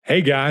Hey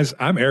guys,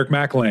 I'm Eric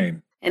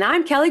McLean. And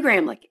I'm Kelly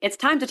Gramlich. It's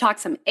time to talk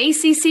some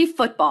ACC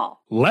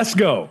football. Let's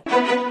go.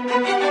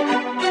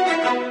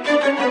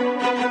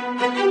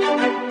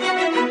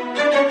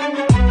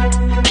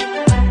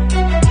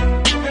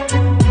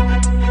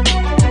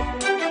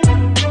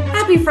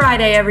 Happy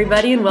Friday,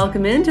 everybody, and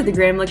welcome into the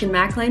Gramlich and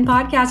McLean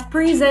podcast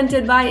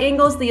presented by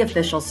Ingles, the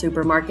official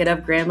supermarket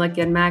of Gramlich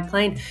and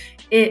McLean.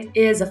 It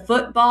is a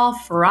football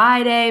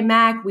Friday,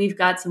 Mac. We've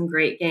got some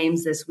great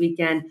games this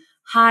weekend,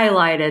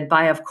 highlighted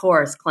by, of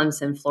course,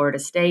 Clemson, Florida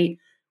State.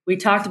 We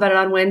talked about it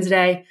on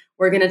Wednesday.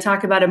 We're going to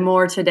talk about it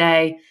more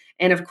today.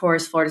 And, of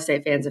course, Florida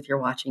State fans, if you're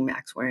watching,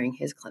 Mac's wearing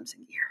his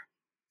Clemson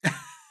gear.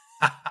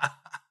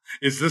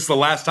 Is this the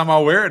last time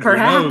I'll wear it?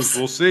 Perhaps. Who knows?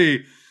 We'll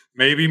see.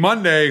 Maybe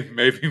Monday.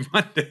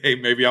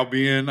 Maybe I'll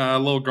be in a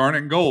little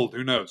garnet and gold.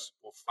 Who knows?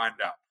 We'll find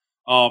out.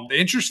 The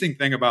interesting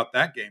thing about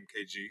that game,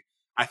 KG,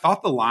 I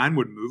thought the line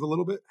would move a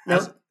little bit.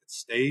 Nope.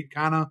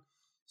 It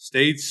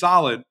stayed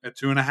solid at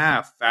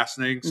 2.5.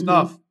 Fascinating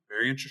stuff.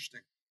 Very interesting.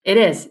 It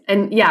is.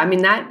 And yeah, I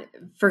mean, that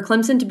for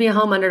Clemson to be a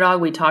home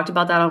underdog, we talked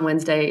about that on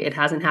Wednesday. It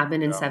hasn't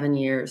happened in 7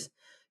 years.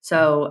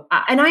 So,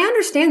 and I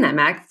understand that,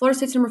 Mac. Florida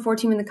State's number 4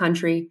 team in the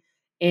country.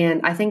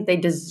 And I think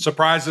they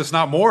surprised us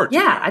not more.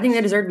 Yeah, I think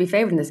they deserve to be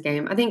favored in this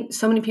game. I think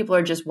so many people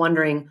are just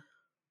wondering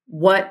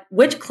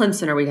which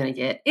Clemson are we going to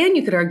get? And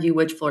you could argue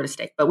which Florida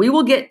State. But we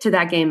will get to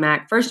that game,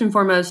 Mac. First and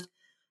foremost,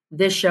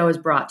 this show is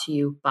brought to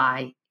you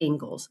by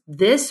Ingles.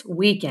 This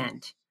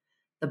weekend,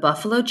 the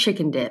Buffalo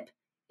Chicken Dip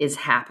is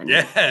happening.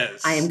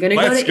 Yes. I am going to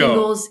go to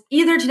Ingles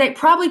either today,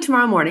 probably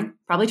tomorrow morning.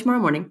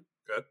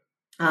 Good.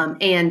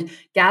 And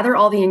gather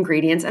all the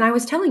ingredients. And I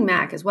was telling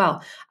Mac as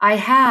well, I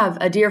have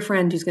a dear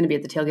friend who's going to be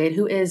at the tailgate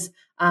who is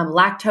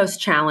lactose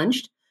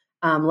challenged,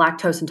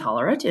 lactose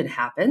intolerant. It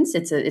happens.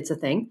 It's a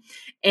thing.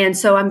 And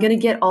so I'm going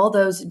to get all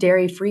those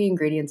dairy-free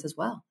ingredients as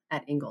well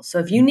at Ingles. So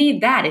if you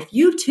need that, if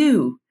you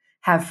too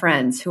have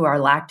friends who are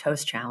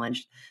lactose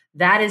challenged,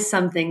 that is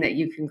something that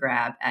you can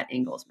grab at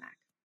Ingles, Mac.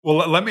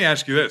 Well, let me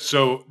ask you this.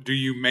 So do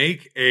you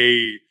make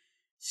a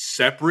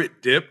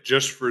separate dip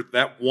just for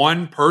that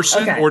one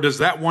person, or does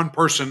that one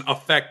person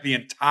affect the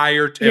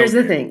entire tailgate? Here's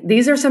the thing.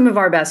 These are some of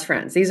our best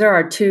friends. These are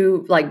our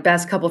two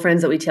best couple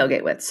friends that we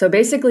tailgate with. So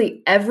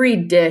basically every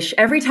dish,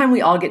 every time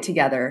we all get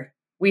together,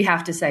 we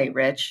have to say,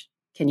 Rich,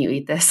 can you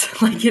eat this?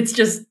 It's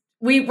just,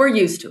 we're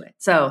used to it.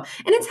 So,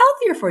 and it's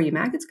healthier for you,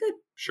 Mac. It's good.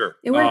 Sure.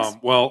 It works.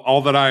 Well,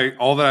 all that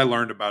I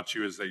learned about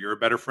you is that you're a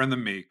better friend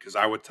than me, because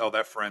I would tell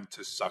that friend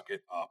to suck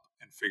it up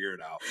and figure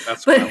it out.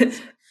 That's what I would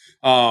say.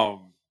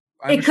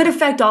 It could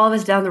affect all of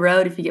us down the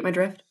road, if you get my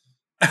drift.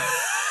 I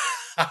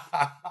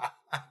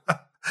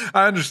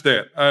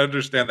understand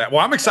that.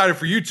 Well, I'm excited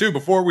for you too.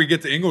 Before we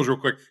get to Ingles real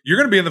quick, you're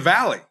going to be in the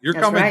Valley. You're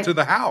coming to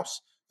the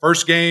house.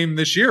 First game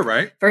this year,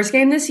 right? First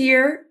game this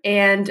year.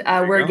 And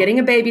we're getting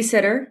a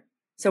babysitter.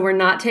 So we're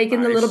not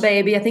taking the little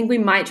baby. I think we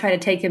might try to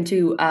take him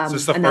to Is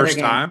this the first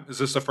time? Is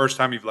this the first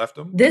time you've left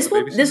him? This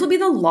will be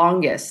the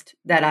longest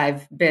that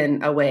I've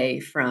been away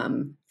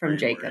from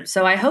Jacob. Worried?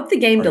 So I hope the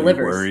game delivers.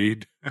 You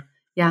worried?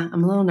 Yeah,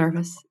 I'm a little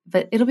nervous,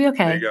 but it'll be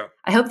okay. There you go.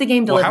 I hope the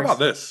game delivers. Well, how about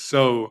this?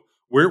 So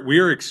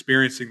we're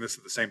experiencing this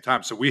at the same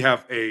time. So we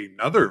have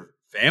another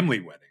family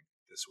wedding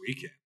this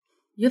weekend.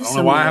 I don't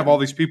know why I have all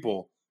these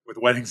people with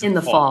weddings in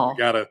the fall.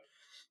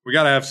 We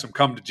gotta have some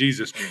come to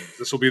Jesus meetings.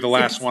 This will be the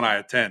last one I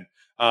attend.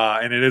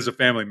 And it is a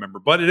family member,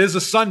 but it is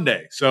a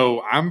Sunday.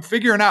 So I'm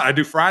figuring out, I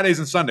do Fridays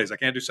and Sundays. I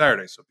can't do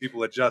Saturdays. So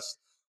people adjust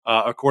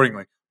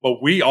accordingly.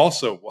 But we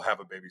also will have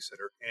a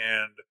babysitter,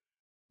 and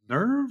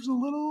nerves a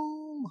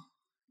little.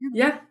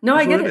 Yeah. No,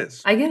 I get it.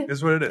 I get it.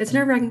 Is what it is. It's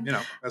nerve-wracking.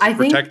 As a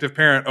protective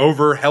parent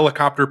over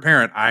helicopter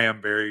parent, I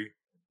am very.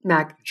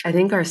 Mac, I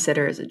think our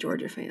sitter is a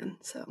Georgia fan.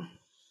 So.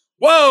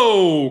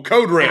 Whoa,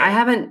 code red. I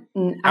haven't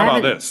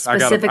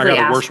specifically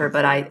asked her,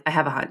 but I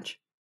have a hunch.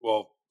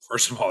 Well,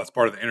 first of all, that's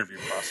part of the interview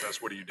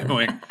process. What are you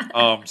doing?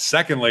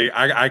 Secondly,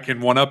 I can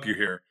one-up you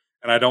here,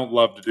 and I don't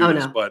love to do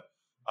this, but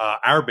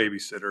our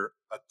babysitter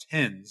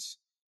attends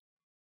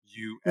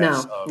U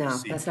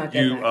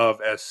of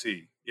SC.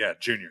 Yeah,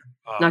 junior.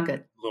 Not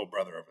good. Little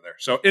brother over there.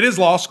 So it is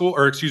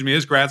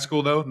is grad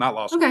school, though. Not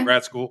law school,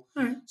 grad school.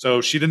 All right.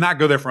 So she did not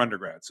go there for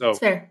undergrad. So, that's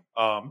fair.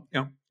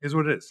 Is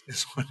what it is.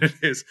 Is what it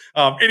is.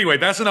 Anyway,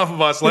 that's enough of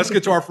us. Let's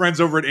get to our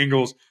friends over at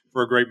Ingles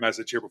for a great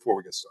message here before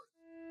we get started.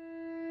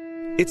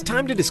 It's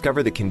time to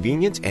discover the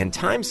convenience and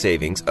time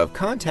savings of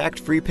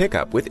contact-free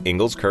pickup with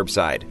Ingles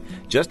Curbside.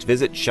 Just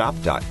visit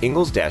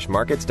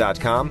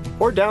shop.ingles-markets.com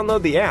or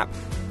download the app.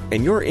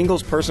 And your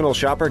Ingles personal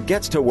shopper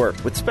gets to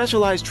work with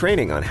specialized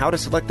training on how to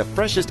select the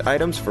freshest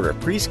items for a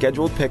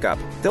pre-scheduled pickup.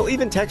 They'll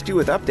even text you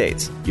with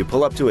updates. You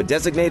pull up to a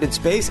designated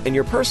space and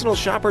your personal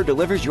shopper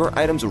delivers your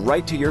items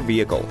right to your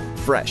vehicle.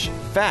 Fresh,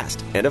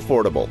 fast, and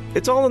affordable.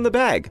 It's all in the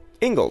bag.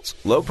 Ingles.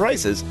 Low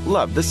prices.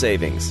 Love the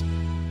savings.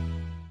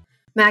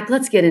 Mac,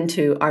 let's get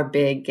into our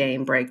big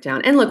game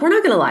breakdown. And look, we're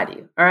not going to lie to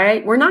you, all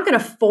right? We're not going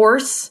to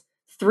force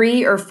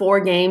 3 or 4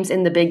 games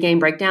in the big game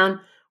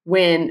breakdown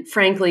when,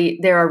 frankly,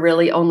 there are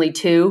really only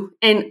 2.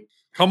 And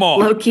come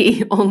on,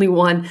 low-key, only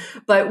 1.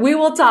 But we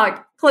will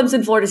talk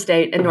Clemson, Florida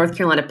State, and North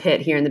Carolina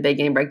Pitt here in the big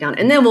game breakdown.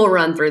 And then we'll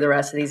run through the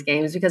rest of these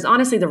games because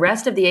honestly, the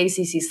rest of the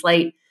ACC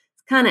slate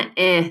is kind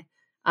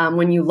of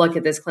when you look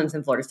at this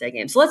Clemson, Florida State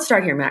game. So let's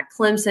start here, Matt.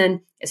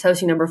 Clemson is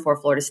hosting number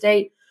 4 Florida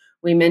State.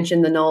 We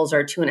mentioned the Noles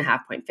are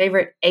 2.5-point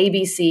favorite.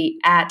 ABC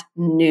at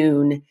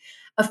noon.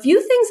 A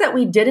few things that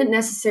we didn't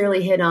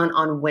necessarily hit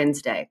on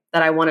Wednesday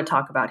that I want to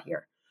talk about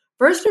here.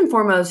 First and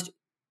foremost,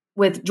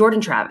 with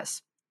Jordan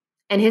Travis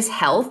and his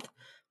health.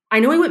 I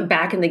know he went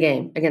back in the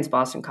game against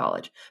Boston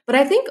College, but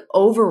I think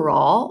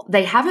overall,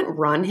 they haven't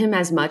run him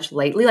as much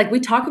lately. Like we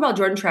talk about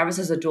Jordan Travis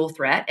as a dual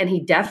threat, and he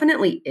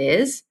definitely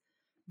is,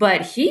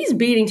 but he's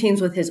beating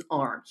teams with his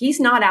arm. He's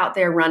not out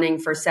there running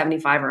for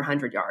 75 or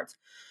 100 yards.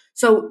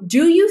 So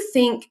do you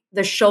think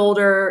the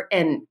shoulder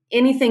and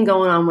anything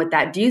going on with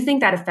that, do you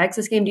think that affects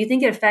this game? Do you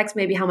think it affects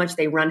maybe how much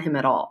they run him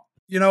at all?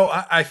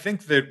 I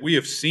think that we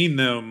have seen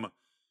them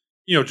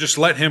just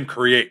let him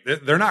create.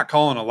 They're not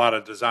calling a lot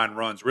of design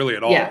runs really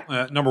at all.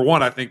 Yeah. Number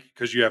one, I think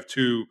because you have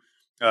two,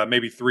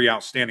 maybe three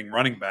outstanding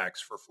running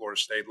backs for Florida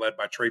State led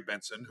by Trey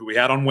Benson, who we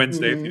had on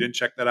Wednesday. Mm-hmm. If you didn't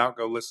check that out,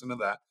 go listen to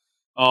that.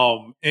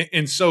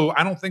 And so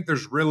I don't think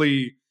there's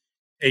really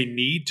a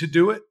need to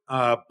do it,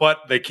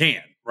 but they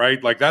can,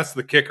 right? Like that's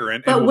the kicker.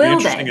 And but what will will be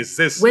interesting they? Is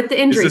this with the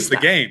injury is this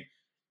stuff? The game?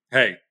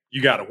 Hey,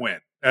 you got to win.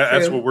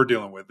 That's what we're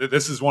dealing with.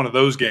 This is one of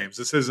those games.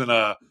 This isn't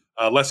a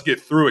let's get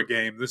through it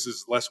game. This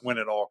is let's win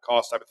at all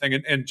costs type of thing.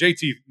 And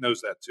JT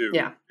knows that too.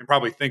 Yeah. And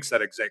probably thinks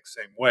that exact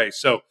same way.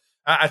 So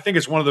I think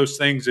it's one of those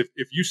things. If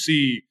you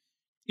see,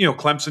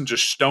 Clemson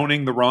just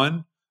stoning the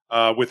run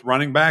with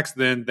running backs,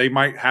 then they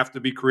might have to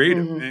be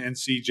creative and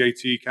see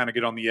JT kind of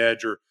get on the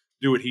edge or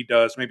do what he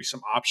does, maybe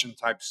some option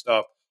type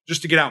stuff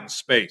just to get out in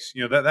space.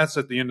 That's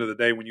at the end of the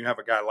day when you have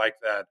a guy like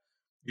that,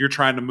 you're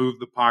trying to move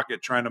the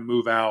pocket, trying to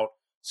move out,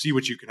 see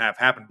what you can have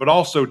happen. But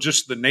also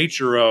just the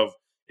nature of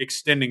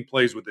extending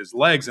plays with his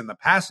legs in the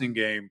passing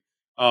game,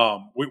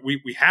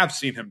 we have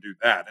seen him do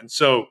that. And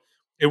so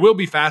it will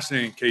be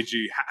fascinating,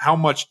 KG, how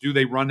much do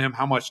they run him?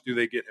 How much do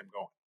they get him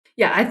going?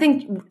 Yeah, I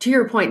think to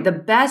your point, the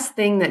best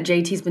thing that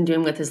JT's been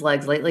doing with his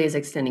legs lately is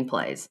extending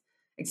plays.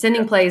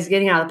 Plays,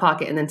 getting out of the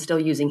pocket, and then still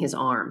using his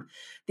arm.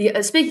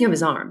 Speaking of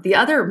his arm, the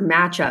other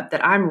matchup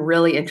that I'm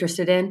really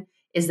interested in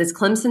is this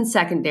Clemson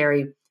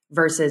secondary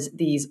versus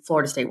these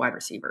Florida State wide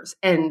receivers.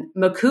 And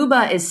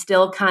Makuba is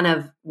still kind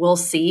of, we'll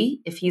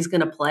see if he's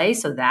going to play.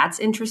 So that's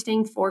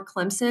interesting for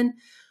Clemson.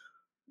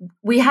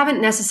 We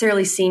haven't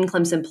necessarily seen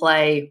Clemson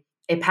play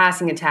a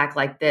passing attack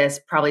like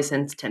this probably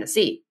since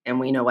Tennessee. And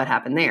we know what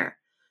happened there.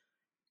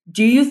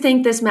 Do you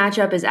think this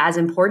matchup is as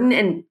important?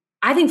 And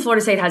I think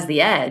Florida State has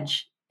the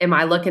edge. Am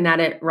I looking at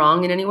it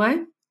wrong in any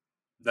way?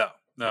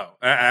 No,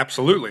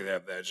 absolutely they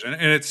have the edge. And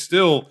it's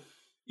still,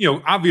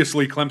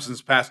 obviously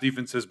Clemson's pass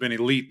defense has been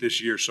elite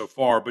this year so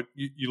far, but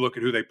you look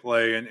at who they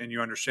play and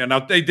you understand. Now,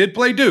 they did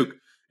play Duke,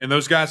 and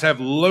those guys have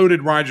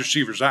loaded wide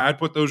receivers. I'd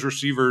put those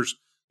receivers,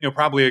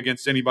 probably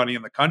against anybody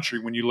in the country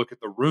when you look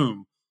at the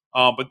room.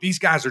 But these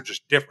guys are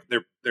just different.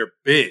 They're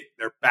big.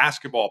 They're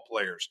basketball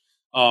players.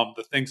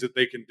 The things that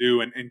they can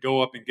do and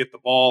go up and get the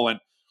ball, and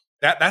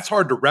that's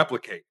hard to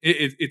replicate.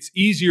 It's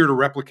easier to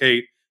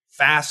replicate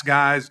fast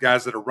guys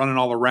that are running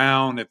all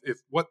around, if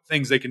what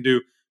things they can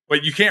do,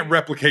 but you can't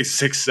replicate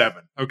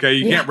 6'7". Okay.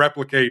 You can't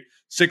replicate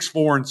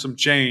 6'4" and some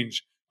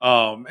change,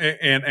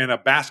 and a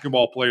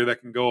basketball player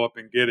that can go up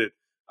and get it,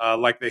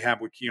 like they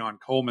have with Keon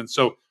Coleman.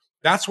 So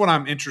that's what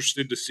I'm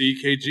interested to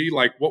see, KG.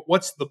 Like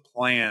what's the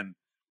plan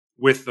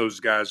with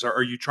those guys?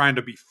 Are you trying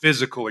to be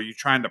physical? Are you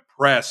trying to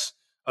press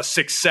a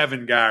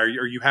 6'7" guy?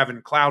 Are you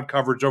having cloud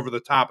coverage over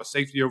the top, a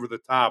safety over the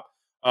top?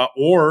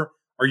 Or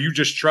are you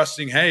just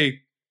trusting,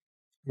 hey,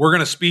 we're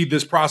going to speed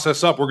this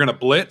process up. We're going to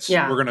blitz.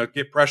 Yeah. We're going to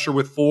get pressure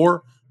with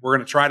 4. We're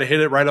going to try to hit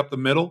it right up the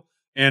middle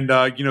and,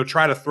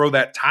 try to throw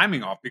that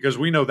timing off because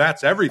we know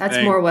that's everything.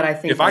 That's more what I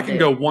think. If I can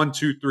go 1,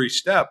 2, 3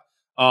 step,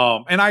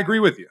 and I agree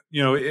with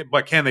you,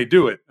 but can they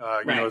do it?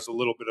 Right. Is a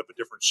little bit of a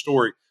different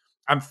story.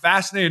 I'm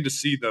fascinated to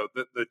see, though,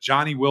 that the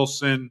Johnny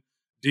Wilson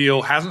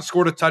deal hasn't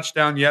scored a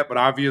touchdown yet, but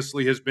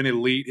obviously has been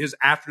elite. His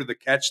after the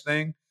catch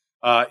thing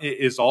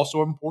is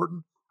also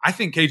important. I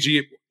think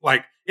KG,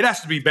 it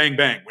has to be bang,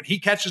 bang. When he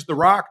catches the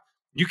rock,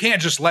 you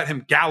can't just let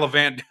him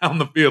gallivant down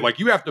the field.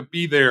 You have to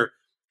be there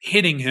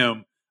hitting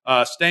him,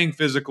 staying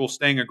physical,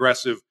 staying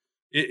aggressive.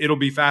 It'll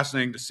be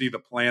fascinating to see the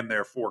plan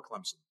there for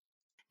Clemson.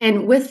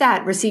 And with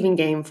that receiving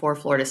game for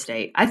Florida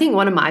State, I think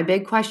one of my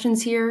big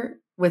questions here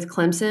with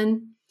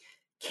Clemson,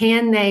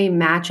 can they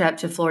match up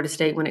to Florida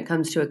State when it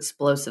comes to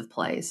explosive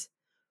plays?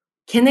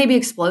 Can they be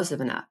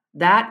explosive enough?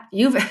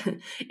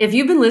 If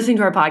you've been listening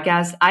to our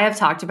podcast, I have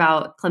talked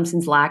about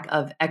Clemson's lack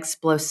of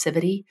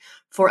explosivity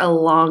for a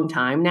long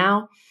time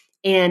now.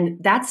 And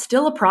that's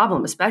still a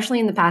problem, especially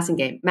in the passing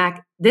game.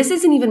 Mac, this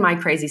isn't even my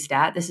crazy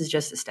stat. This is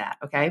just a stat,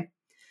 okay?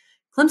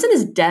 Clemson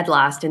is dead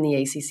last in the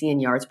ACC in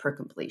yards per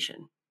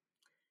completion.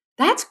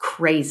 That's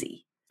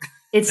crazy.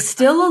 It's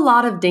still a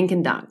lot of dink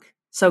and dunk.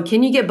 So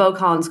can you get Bo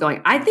Collins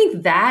going? I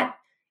think that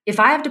if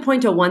I have to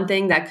point to one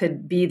thing that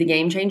could be the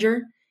game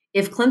changer,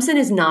 if Clemson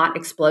is not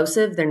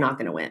explosive, they're not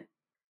going to win.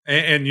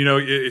 And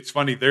it's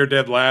funny. They're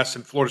dead last,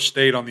 and Florida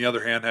State, on the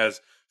other hand, has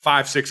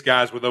 5-6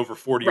 guys with over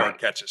 40-yard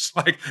catches.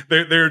 Like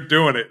they're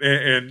doing it,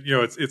 and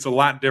it's a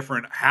lot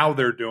different how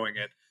they're doing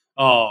it.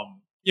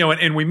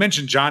 And we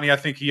mentioned Johnny. I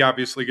think he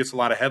obviously gets a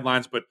lot of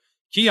headlines, but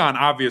Keon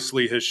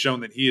obviously has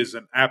shown that he is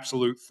an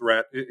absolute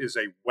threat, is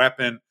a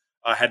weapon.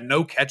 Had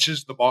no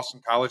catches the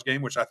Boston College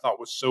game, which I thought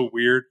was so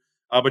weird.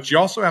 But you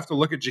also have to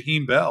look at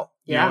Jaheim Bell,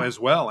 as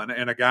well,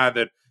 and a guy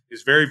that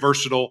is very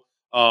versatile.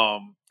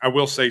 I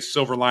will say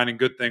silver lining,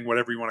 good thing,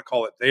 whatever you want to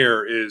call it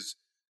there, is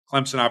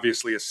Clemson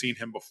obviously has seen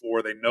him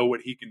before. They know what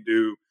he can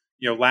do.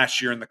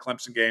 Last year in the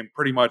Clemson game,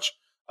 pretty much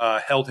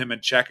held him in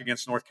check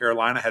against North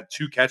Carolina, had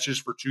 2 catches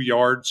for 2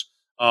 yards.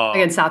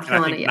 Against South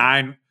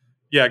Carolina,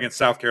 against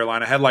South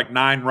Carolina. Had like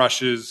 9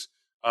 rushes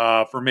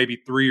for maybe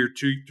 2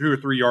 or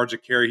 3 yards a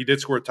carry. He did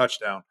score a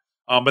touchdown.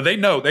 But they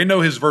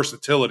know his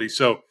versatility.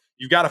 So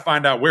you've got to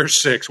find out where's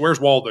 6, where's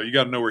Waldo. You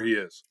got to know where he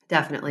is.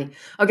 Definitely.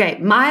 Okay,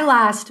 my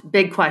last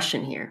big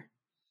question here.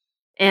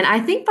 And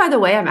I think, by the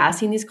way, I'm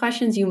asking these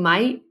questions, you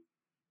might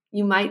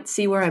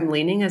see where I'm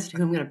leaning as to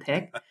who I'm going to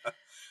pick. I'm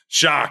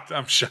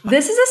shocked.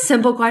 This is a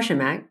simple question,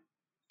 Mac.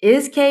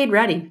 Is Cade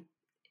ready?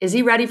 Is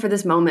he ready for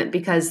this moment?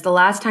 Because the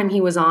last time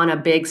he was on a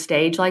big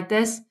stage like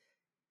this,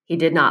 he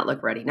did not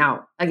look ready.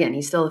 Now, again,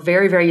 he's still a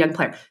very, very young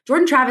player.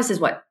 Jordan Travis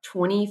is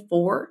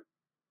 24?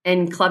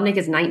 And Klubnik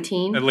is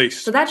 19. At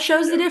least. So that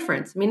shows the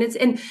difference. I mean,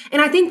 and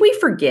I think we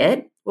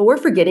forget, what we're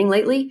forgetting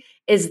lately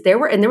is there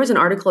was an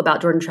article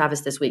about Jordan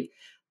Travis this week.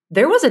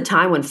 There was a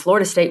time when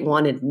Florida State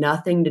wanted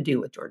nothing to do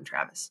with Jordan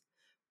Travis.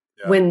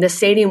 Yeah. When the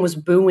stadium was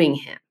booing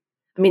him.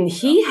 I mean,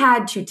 he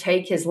had to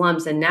take his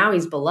lumps, and now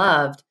he's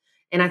beloved.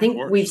 And I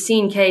think we've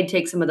seen Cade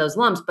take some of those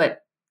lumps,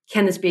 but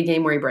can this be a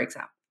game where he breaks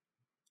out?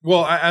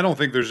 Well, I don't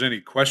think there's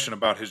any question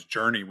about his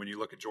journey when you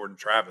look at Jordan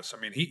Travis. I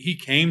mean, he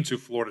came to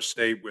Florida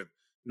State with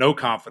no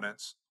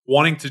confidence,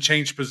 wanting to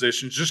change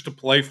positions just to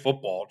play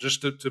football,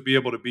 just to be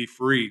able to be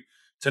free,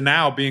 to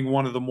now being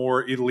one of the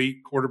more elite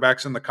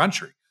quarterbacks in the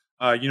country.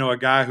 A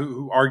guy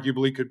who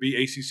arguably could be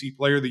ACC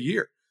Player of the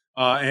Year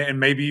and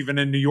maybe even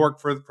in New York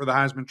for the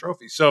Heisman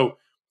Trophy. So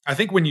I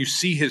think when you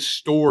see his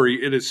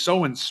story, it is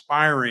so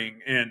inspiring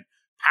and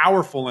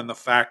powerful in the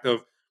fact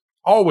of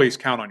always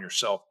count on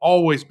yourself,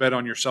 always bet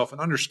on yourself, and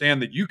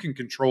understand that you can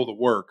control the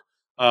work,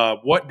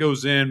 what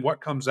goes in, what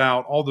comes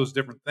out, all those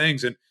different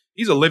things. And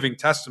he's a living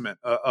testament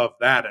of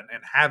that and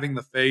having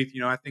the faith.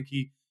 I think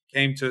he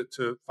came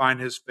to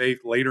find his faith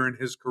later in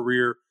his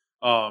career.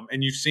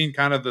 And you've seen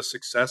kind of the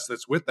success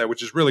that's with that,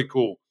 which is really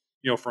cool,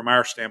 from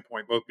our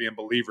standpoint, both being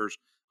believers.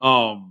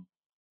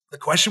 The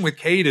question with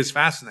Cade is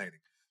fascinating,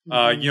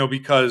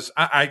 because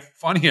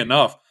funny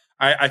enough,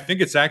 I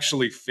think it's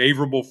actually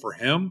favorable for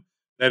him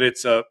that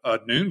it's a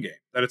noon game,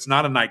 that it's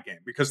not a night game,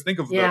 because think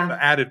of the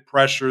added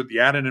pressure, the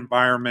added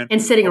environment.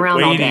 And sitting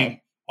around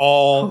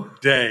all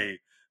day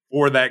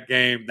for that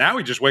game. Now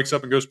he just wakes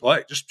up and goes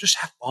play. Just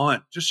have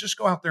fun. Just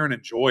go out there and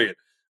enjoy it.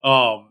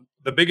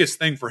 The biggest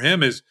thing for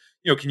him is,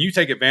 can you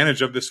take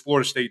advantage of this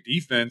Florida State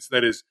defense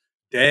that is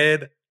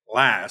dead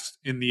last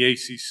in the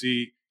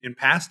ACC in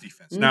pass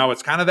defense? Now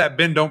it's kind of that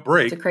bend, don't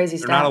break. It's a crazy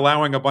They're not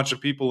allowing a bunch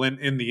of people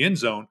in the end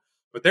zone,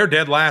 but they're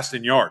dead last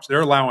in yards.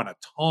 They're allowing a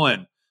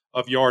ton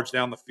of yards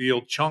down the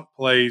field, chunk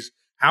plays.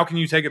 How can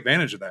you take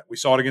advantage of that? We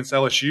saw it against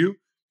LSU,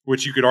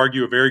 which you could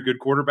argue a very good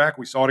quarterback.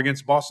 We saw it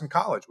against Boston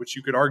College, which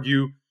you could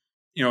argue,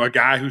 a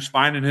guy who's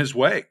finding his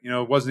way.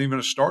 It wasn't even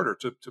a starter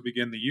to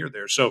begin the year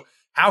there. So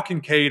how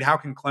can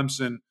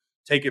Clemson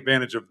take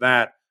advantage of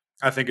that?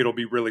 I think it'll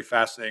be really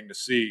fascinating to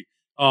see.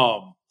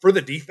 For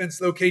the defense,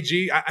 though,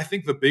 KG, I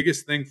think the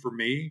biggest thing for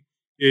me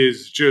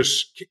is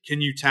just,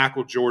 can you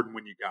tackle Jordan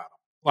when you got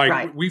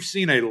him? We've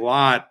seen a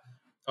lot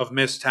of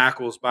missed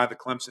tackles by the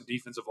Clemson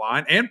defensive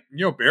line, and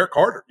Barrett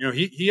Carter.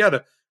 He had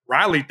a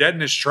Riley dead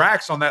in his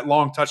tracks on that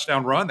long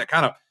touchdown run that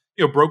kind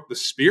of broke the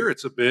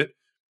spirits a bit,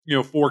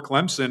 for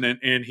Clemson,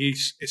 and he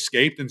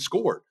escaped and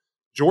scored.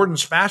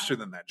 Jordan's faster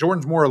than that.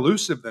 Jordan's more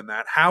elusive than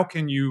that. How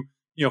can you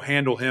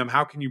handle him?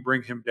 How can you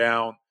bring him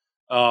down?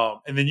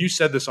 And then you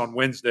said this on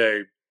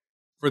Wednesday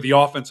for the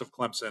offense of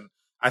Clemson.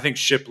 I think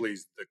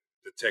Shipley's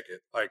the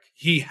ticket. Like,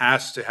 he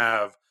has to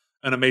have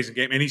an amazing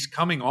game, and he's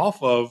coming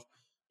off of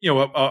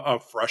a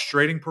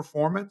frustrating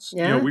performance.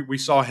 Yeah. We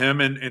saw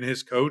him and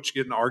his coach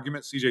get an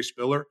argument, CJ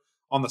Spiller,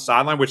 on the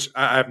sideline, which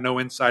I have no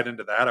insight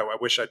into that. I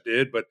wish I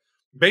did, but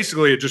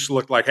basically it just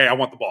looked like, hey, I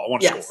want the ball, I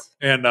want to score.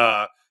 And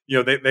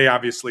they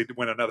obviously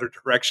went another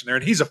direction there.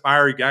 And he's a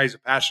fiery guy, he's a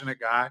passionate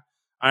guy.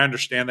 I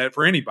understand that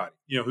for anybody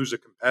who's a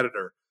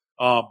competitor.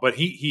 But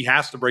he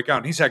has to break out,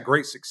 and he's had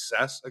great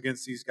success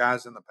against these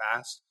guys in the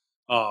past.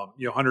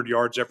 100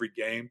 yards every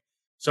game.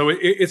 So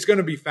it's going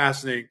to be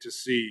fascinating to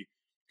see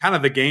kind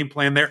of the game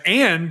plan there.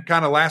 And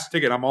kind of last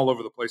ticket, I'm all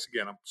over the place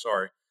again. I'm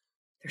sorry.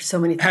 There's so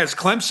many things. Has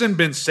Clemson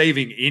been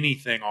saving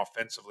anything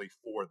offensively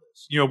for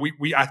this?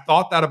 I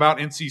thought that about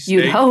NC State.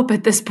 You'd hope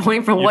at this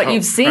point from what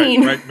you've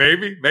seen. Right.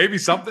 Maybe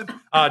something.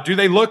 Do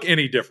they look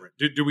any different?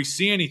 Do we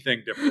see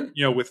anything different,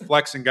 with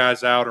flexing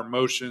guys out or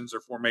motions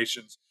or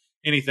formations,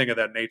 anything of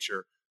that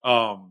nature?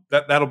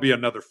 That'll be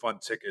another fun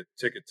ticket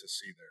to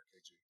see there,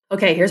 KG.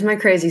 Okay, here's my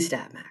crazy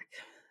stat, Mac.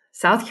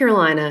 South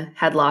Carolina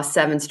had lost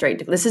 7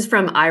 straight. This is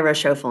from Ira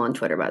Schofel on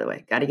Twitter, by the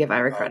way. Got to give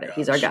Ira credit.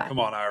 He's our guy. Come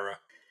on, Ira.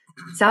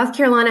 South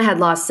Carolina had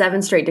lost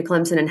 7 straight to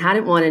Clemson and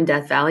hadn't won in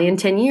Death Valley in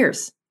 10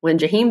 years when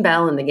Jaheim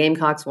Bell and the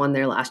Gamecocks won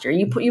there last year.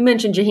 You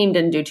mentioned Jaheim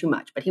didn't do too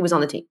much, but he was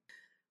on the team.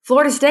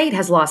 Florida State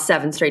has lost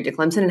 7 straight to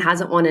Clemson and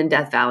hasn't won in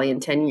Death Valley in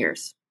 10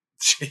 years.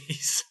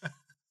 Jeez.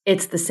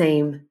 It's the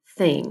same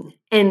thing.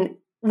 And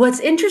what's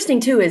interesting,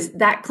 too, is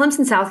that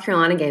Clemson-South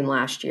Carolina game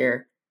last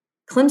year,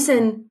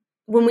 Clemson,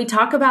 when we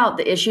talk about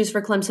the issues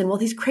for Clemson, well,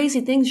 these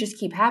crazy things just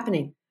keep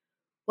happening.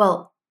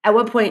 Well, at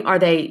what point are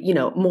they,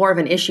 more of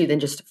an issue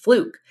than just a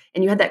fluke?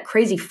 And you had that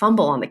crazy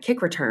fumble on the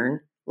kick return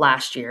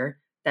last year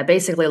that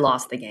basically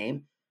lost the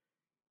game.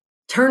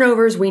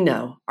 Turnovers, we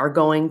know, are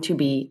going to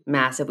be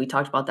massive. We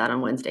talked about that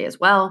on Wednesday as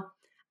well.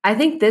 I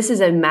think this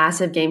is a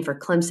massive game for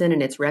Clemson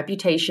and its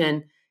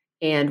reputation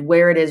and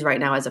where it is right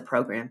now as a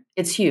program.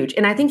 It's huge.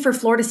 And I think for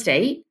Florida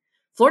State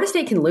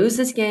can lose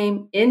this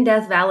game in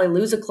Death Valley,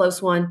 lose a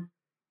close one,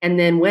 and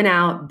then win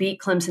out,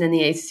 beat Clemson in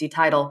the ACC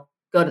title,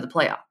 go to the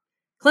playoff.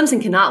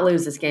 Clemson cannot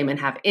lose this game and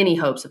have any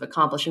hopes of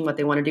accomplishing what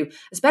they want to do,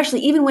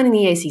 especially even winning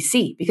the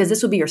ACC, because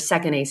this will be your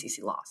second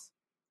ACC loss.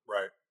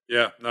 Right.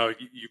 Yeah. No,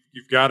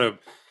 you've got to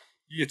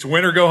 – it's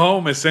win or go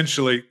home,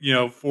 essentially,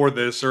 for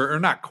this, or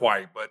not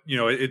quite, but,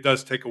 it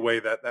does take away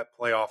that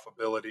playoff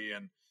ability.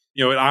 And,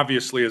 it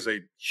obviously is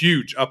a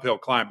huge uphill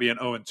climb being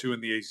 0-2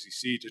 in the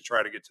ACC to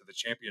try to get to the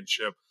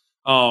championship.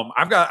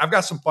 I've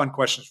got some fun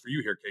questions for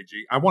you here,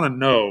 KG. I want to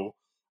know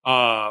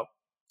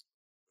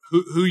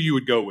who you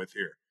would go with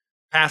here.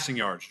 Passing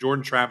yards,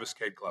 Jordan Travis,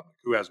 Cade Klubnik.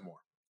 Who has more?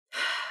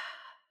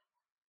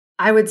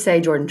 I would say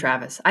Jordan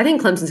Travis. I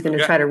think Clemson's going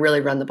to try to really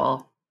run the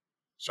ball.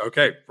 So,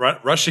 okay,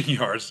 rushing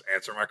yards,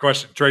 answer my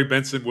question. Trey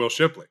Benson, Will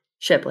Shipley.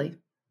 Shipley.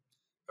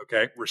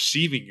 Okay,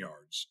 receiving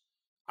yards.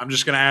 I'm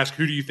just going to ask,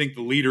 who do you think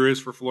the leader is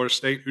for Florida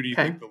State? Who do you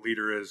think the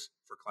leader is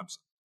for Clemson?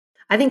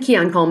 I think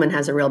Keon Coleman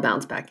has a real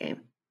bounce-back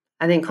game.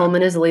 I think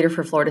Coleman is the leader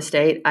for Florida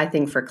State. I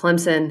think for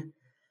Clemson,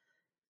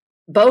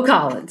 Bo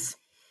Collins.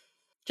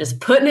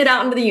 Just putting it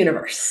out into the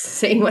universe,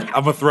 seeing what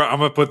happens. I'm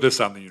gonna put this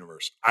on the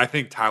universe. I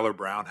think Tyler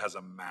Brown has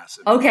a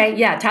massive. Okay,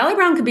 yeah, Tyler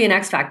Brown could be an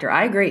X factor.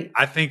 I agree.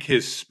 I think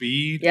his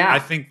speed. Yeah. I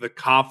think the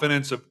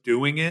confidence of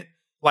doing it.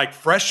 Like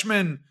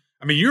freshman.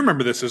 I mean, you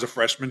remember this as a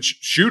freshman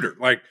shooter.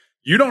 Like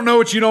you don't know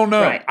what you don't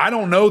know. Right. I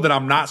don't know that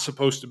I'm not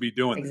supposed to be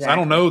doing this. I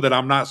don't know that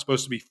I'm not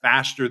supposed to be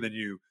faster than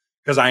you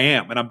because I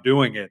am, and I'm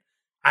doing it.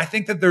 I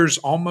think that there's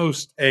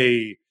almost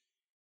I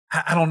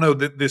don't know,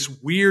 that this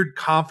weird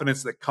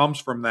confidence that comes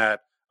from that.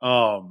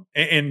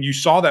 And you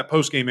saw that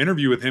post-game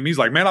interview with him. He's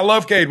like, man, I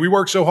love Cade. We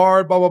work so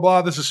hard, blah, blah,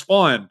 blah. This is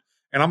fun.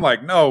 And I'm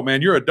like, no,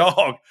 man, you're a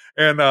dog.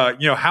 And,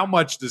 how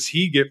much does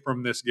he get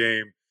from this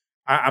game?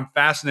 I'm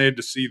fascinated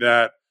to see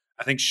that.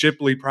 I think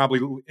Shipley probably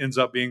ends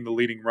up being the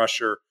leading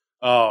rusher.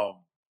 How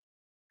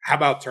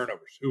about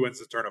turnovers? Who wins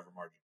the turnover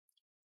margin?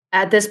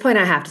 At this point,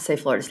 I have to say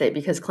Florida State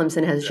because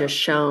Clemson has just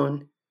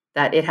shown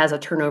that it has a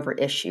turnover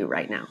issue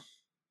right now.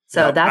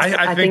 So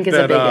I think is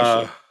a big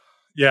issue.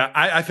 Yeah,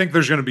 I think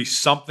there's going to be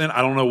something.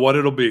 I don't know what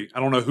it'll be. I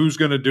don't know who's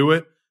going to do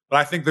it, but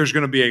I think there's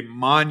going to be a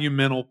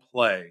monumental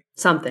play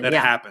that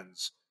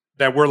happens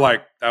that we're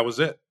like, that was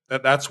it.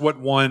 That's what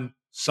won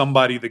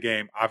somebody the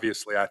game.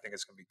 Obviously, I think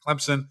it's going to be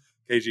Clemson.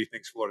 KG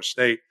thinks Florida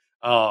State.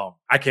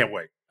 I can't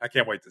wait. I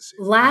can't wait to see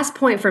it. Last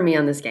point for me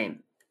on this game.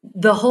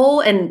 That's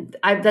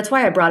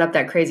why I brought up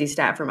that crazy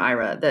stat from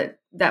Ira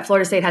that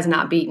Florida State has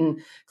not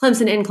beaten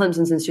Clemson in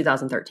Clemson since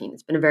 2013.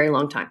 It's been a very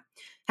long time.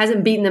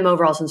 Hasn't beaten them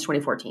overall since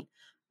 2014.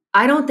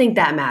 I don't think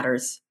that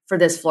matters for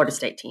this Florida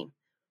State team.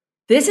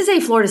 This is a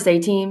Florida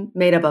State team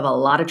made up of a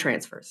lot of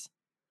transfers.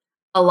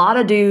 A lot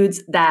of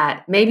dudes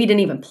that maybe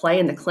didn't even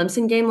play in the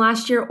Clemson game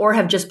last year or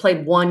have just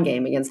played one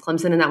game against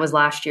Clemson, and that was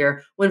last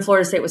year when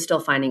Florida State was still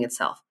finding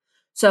itself.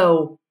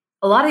 So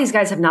a lot of these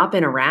guys have not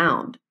been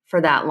around for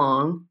that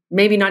long,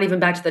 maybe not even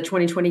back to the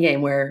 2020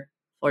 game where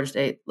Florida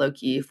State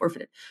low-key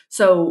forfeited.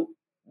 So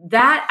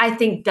that, I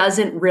think,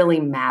 doesn't really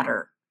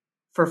matter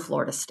for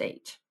Florida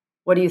State.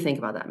 What do you think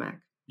about that,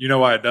 Mac? You know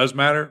why it does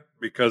matter?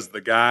 Because the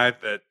guy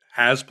that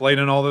has played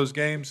in all those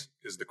games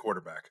is the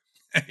quarterback.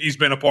 He's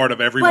been a part of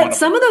every one of them. But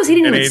some of those he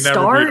didn't even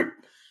start.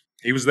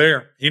 He was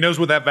there. He knows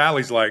what that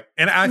valley's like.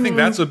 And I think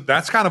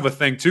that's kind of a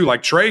thing too.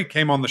 Like Trey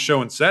came on the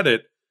show and said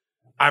it.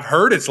 I've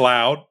heard it's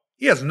loud.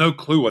 He has no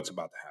clue what's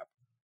about to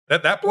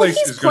happen. That place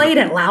he's played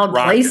at loud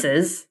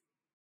places.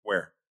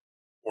 Where?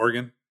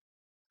 Oregon?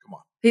 Come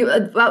on.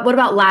 What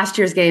about last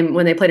year's game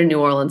when they played in New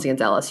Orleans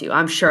against LSU?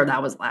 I'm sure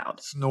that was loud.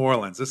 It's New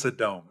Orleans. It's a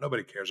dome.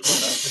 Nobody cares about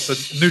that.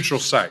 It's a neutral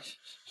site.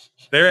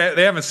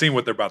 They haven't seen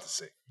what they're about to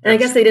see. And I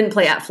guess they didn't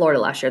play at Florida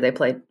last year. They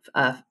played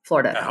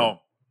Florida at home.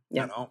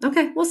 Yeah. At home.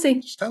 Okay, we'll see.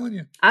 Just telling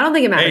you. I don't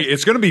think it matters. Hey,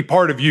 it's going to be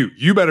part of you.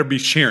 You better be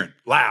cheering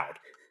loud.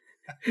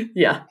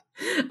 Yeah.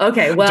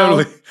 Okay, well.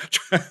 Totally.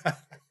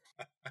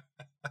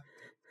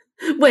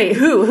 Wait,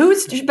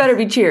 who's better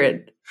be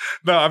cheering?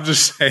 No, I'm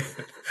just saying.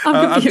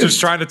 I'm just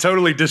trying to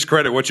totally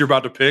discredit what you're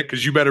about to pick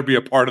because you better be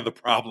a part of the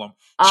problem.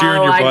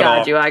 Cheering your butt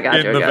off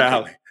in the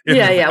valley.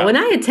 Yeah. When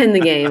I attend the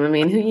game, I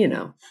mean,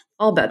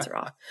 All bets are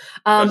off.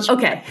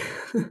 Okay.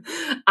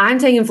 I'm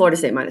taking Florida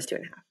State minus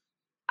 2.5.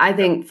 I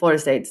think Florida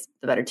State's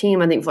the better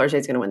team. I think Florida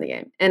State's going to win the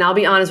game. And I'll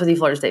be honest with you,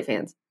 Florida State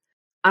fans.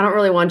 I don't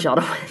really want y'all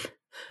to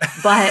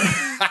win.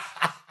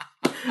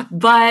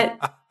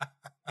 But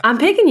I'm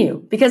picking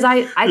you because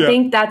I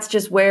think that's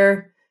just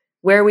where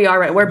we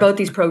are where both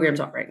these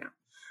programs are right now.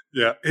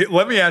 Yeah.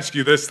 Let me ask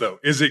you this, though.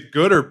 Is it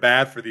good or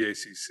bad for the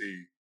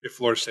ACC if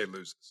Florida State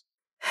loses?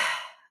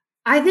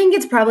 I think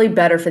it's probably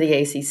better for the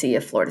ACC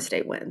if Florida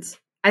State wins.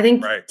 I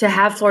think to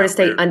have Florida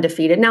State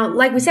undefeated. Now,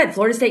 like we said,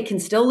 Florida State can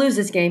still lose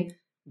this game,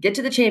 get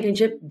to the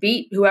championship,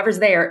 beat whoever's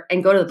there,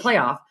 and go to the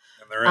playoff.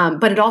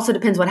 But it also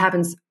depends what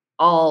happens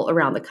all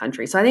around the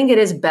country. So I think it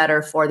is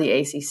better for the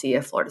ACC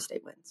if Florida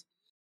State wins.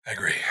 I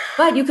agree.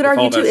 But you could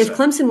argue, too, if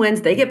Clemson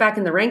wins, they get back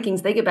in the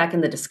rankings, they get back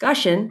in the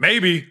discussion.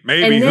 Maybe,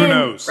 who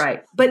knows?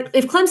 Right. But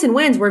if Clemson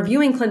wins, we're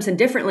viewing Clemson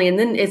differently, and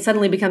then it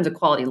suddenly becomes a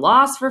quality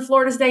loss for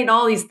Florida State and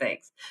all these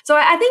things. So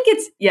I think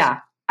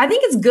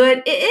it's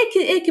good.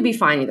 It could be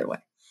fine either way.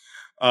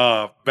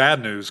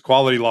 Bad news.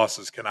 Quality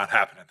losses cannot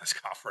happen in this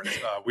conference.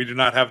 We do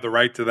not have the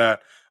right to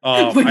that.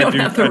 We don't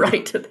have the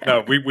right to that.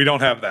 No, we don't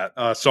have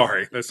that.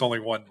 Sorry. There's only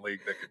one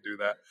league that can do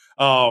that.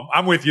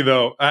 I'm with you,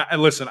 though.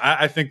 Listen,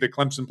 I think that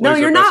Clemson plays No,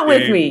 you're not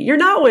with me. You're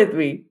not with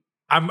me.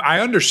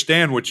 I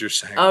understand what you're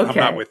saying. Okay. I'm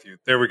not with you.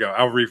 There we go.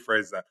 I'll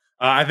rephrase that.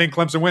 I think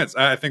Clemson wins.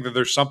 I think that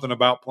there's something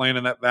about playing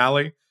in that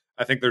valley.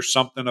 I think there's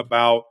something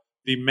about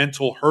the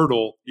mental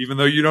hurdle, even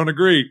though you don't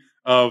agree,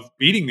 of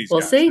beating these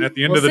guys. See. And at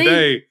the end of the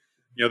day,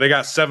 they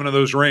got 7 of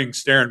those rings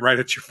staring right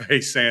at your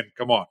face saying,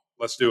 come on,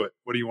 let's do it.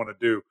 What do you want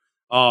to do?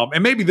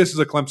 And maybe this is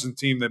a Clemson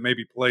team that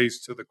maybe plays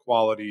to the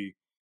quality,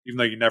 even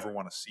though you never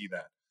want to see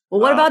that.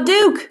 Well, what about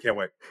Duke? Can't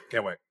wait.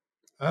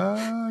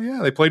 Yeah,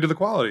 they played to the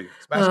quality.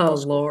 Oh,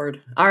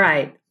 Lord. All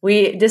right.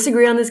 We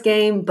disagree on this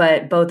game,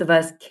 but both of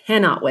us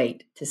cannot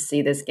wait to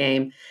see this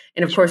game.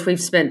 And, of course,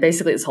 we've spent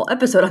basically this whole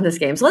episode on this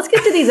game. So let's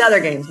get to these other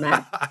games,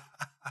 Matt.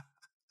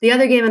 The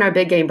other game in our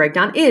big game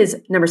breakdown is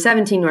number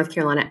 17, North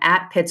Carolina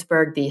at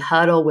Pittsburgh. The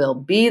huddle will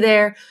be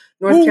there.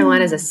 North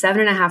Carolina is a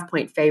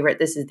 7.5-point favorite.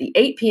 This is the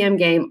 8 p.m.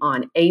 game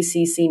on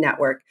ACC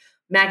Network.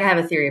 Mac, I have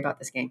a theory about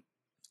this game.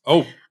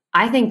 Oh.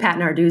 I think Pat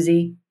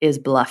Narduzzi is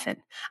bluffing.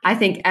 I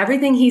think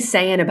everything he's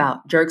saying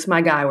about Jerk's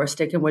my guy, we're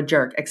sticking with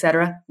Jerk,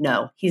 etc.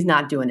 No, he's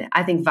not doing it.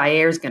 I think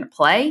Vair's going to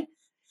play,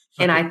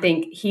 and I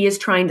think he is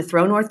trying to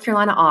throw North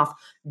Carolina off,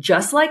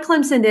 just like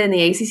Clemson did in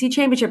the ACC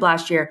Championship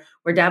last year,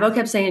 where Dabo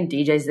kept saying,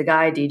 DJ's the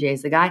guy,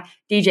 DJ's the guy.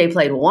 DJ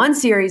played one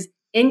series,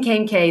 in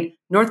came Cade.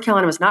 North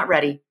Carolina was not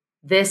ready.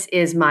 This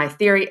is my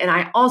theory, and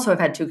I also have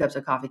had 2 cups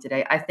of coffee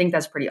today. I think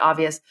that's pretty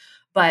obvious,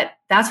 but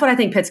that's what I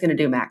think Pitt's going to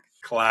do, Mac.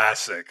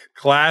 Classic.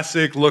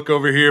 Look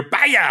over here.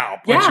 Bow!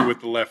 Punch you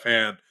with the left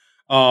hand.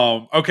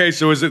 Okay,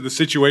 so is it the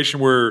situation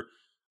where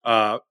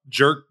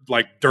Jerk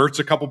dirts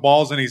a couple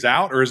balls and he's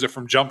out, or is it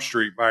from Jump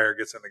Street Vair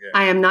gets in the game?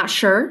 I am not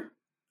sure.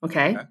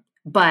 Okay.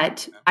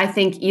 But I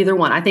think either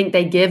one. I think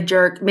they give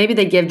Jerk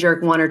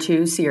 1 or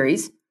 2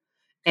 series.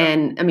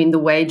 And I mean, the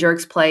way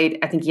Jerk's played,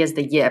 I think he has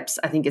the yips.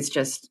 I think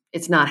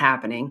it's not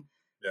happening.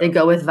 They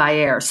go with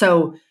Vair.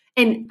 So,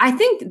 and I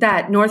think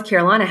that North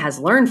Carolina has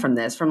learned from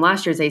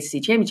last year's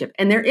ACC Championship.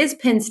 And there is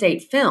Penn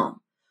State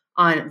film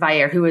on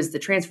Vair, who is the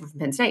transfer from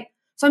Penn State.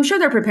 So I'm sure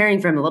they're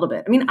preparing for him a little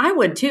bit. I mean, I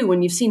would too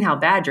when you've seen how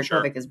bad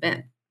Jerkovic has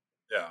been.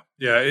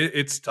 Yeah,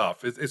 it's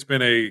tough. It's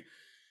been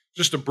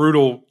just a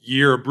brutal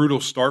year, a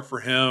brutal start for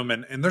him.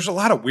 And there's a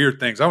lot of weird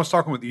things. I was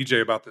talking with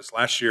EJ about this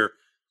last year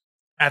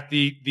at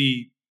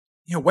the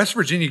West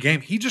Virginia game.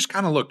 He just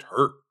kind of looked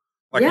hurt.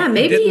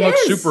 Maybe he didn't look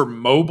super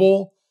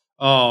mobile.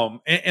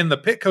 And the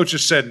Pitt coach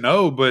just said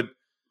no, but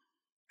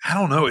I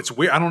don't know. It's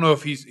weird. I don't know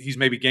if he's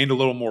maybe gained a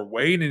little more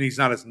weight and he's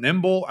not as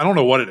nimble. I don't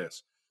know what it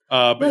is.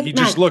 But look, he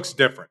just looks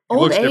different. He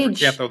looks different.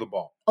 Can't throw the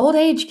ball. Old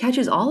age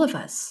catches all of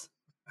us.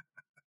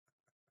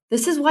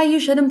 This is why you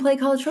shouldn't play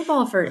college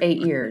football for 8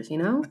 years,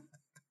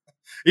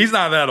 He's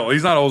not that old.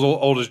 He's not as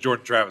old as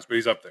Jordan Travis, but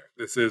he's up there.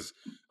 This is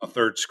a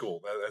third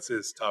school.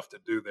 That's tough to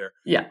do there.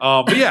 Yeah.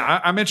 But yeah,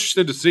 I'm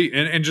interested to see.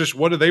 And just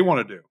what do they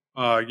want to do?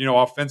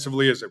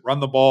 Offensively, is it run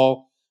the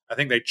ball? I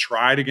think they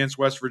tried against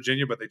West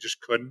Virginia, but they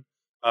just couldn't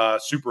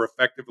super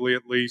effectively,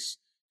 at least.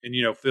 And,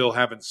 Phil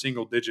having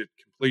single-digit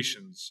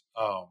completions.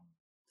 Not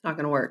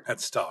going to work.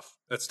 That's tough.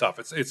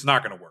 It's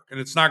not going to work. And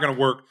it's not going to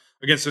work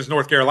against this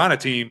North Carolina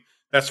team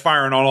that's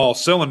firing on all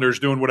cylinders,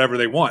 doing whatever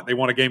they want. They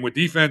want a game with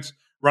defense,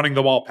 running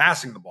the ball,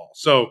 passing the ball.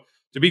 So,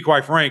 to be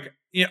quite frank,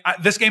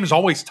 this game is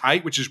always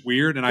tight, which is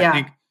weird. And I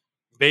think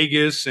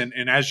Vegas and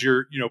as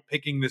you're,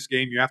 picking this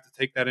game, you have to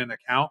take that into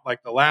account.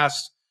 Like the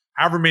last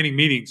however many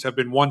meetings have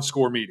been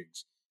 1-score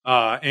meetings.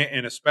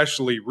 And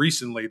especially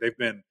recently, they've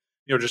been,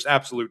 just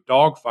absolute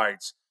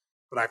dogfights.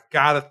 But I've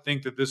got to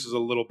think that this is a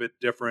little bit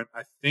different.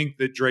 I think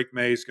that Drake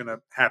May is going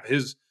to have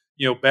his,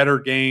 better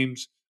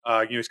games.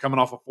 He's coming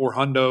off a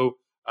 4-hundo.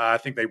 I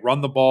think they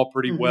run the ball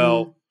pretty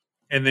well.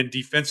 And then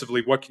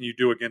defensively, what can you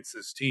do against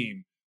this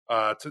team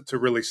to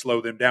really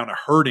slow them down? A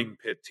hurting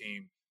Pitt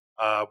team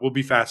will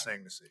be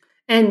fascinating to see.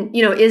 And,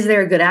 is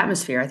there a good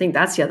atmosphere? I think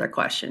that's the other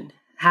question.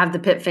 have the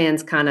Pitt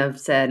fans kind of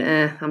said,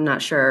 I'm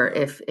not sure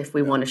if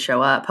we want to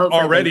show up.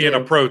 Hopefully already in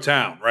a pro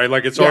town, right?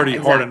 Like it's already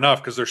hard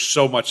enough because there's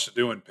so much to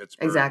do in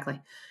Pittsburgh.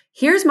 Exactly.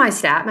 Here's my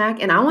stat,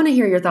 Mac, and I want to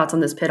hear your thoughts on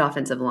this Pitt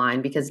offensive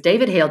line because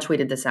David Hale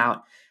tweeted this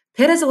out.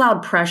 Pitt has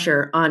allowed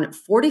pressure on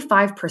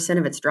 45%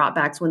 of its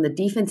dropbacks when the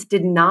defense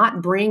did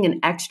not bring an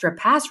extra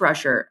pass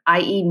rusher,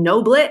 i.e.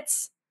 no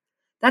blitz.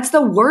 That's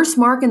the worst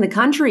mark in the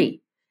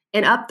country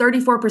and up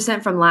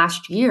 34% from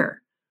last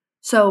year.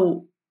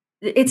 So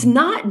it's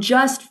not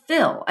just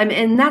Phil. I mean,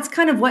 and that's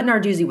kind of what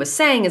Narduzzi was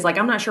saying is like,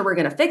 I'm not sure we're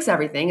going to fix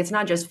everything. It's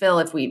not just Phil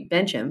if we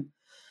bench him.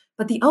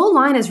 But the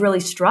O-line has really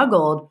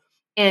struggled.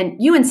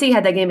 And UNC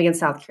had that game against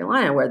South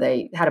Carolina where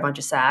they had a bunch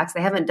of sacks.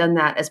 They haven't done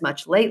that as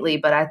much lately,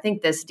 but I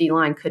think this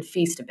D-line could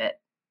feast a bit.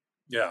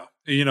 Yeah.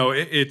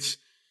 It's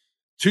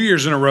 2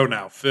 years in a row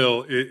now.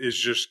 Phil is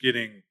just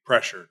getting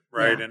pressured,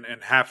 right? Yeah.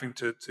 And having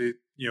to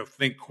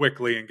think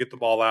quickly and get the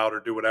ball out or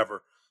do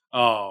whatever.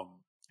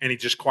 And he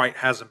just quite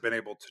hasn't been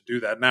able to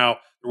do that. Now,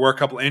 there were a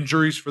couple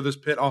injuries for this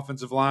Pitt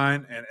offensive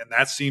line, and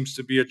that seems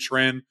to be a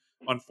trend.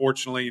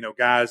 Unfortunately,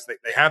 guys,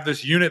 they have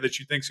this unit that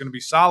you think is going to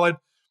be solid,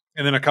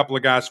 and then a couple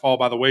of guys fall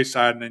by the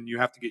wayside, and then you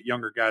have to get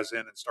younger guys in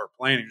and start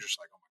playing. And you're just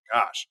like, oh my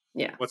gosh,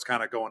 what's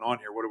kind of going on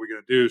here? What are we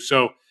going to do?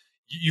 So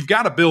you've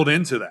got to build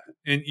into that,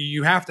 and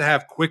you have to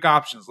have quick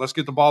options. Let's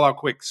get the ball out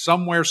quick.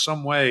 Somewhere,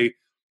 some way,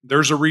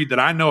 there's a read that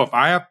I know if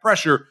I have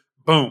pressure,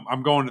 boom,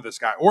 I'm going to this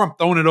guy. Or I'm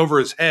throwing it over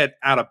his head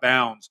out of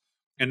bounds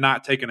and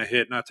not taking a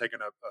hit, not taking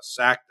a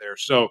sack there.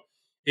 So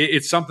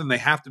it's something they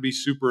have to be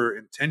super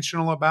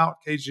intentional about,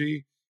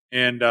 KG.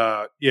 And,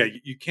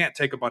 you can't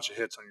take a bunch of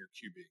hits on your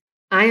QB.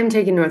 I am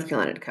taking North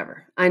Carolina to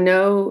cover. I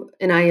know,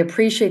 and I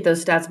appreciate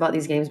those stats about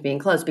these games being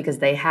close because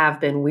they have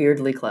been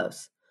weirdly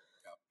close.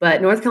 Yeah.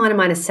 But North Carolina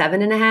minus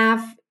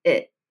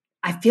 7.5,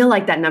 I feel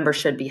like that number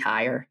should be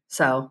higher.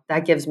 So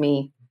that gives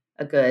me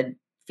a good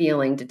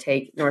feeling to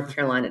take North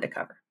Carolina to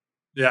cover.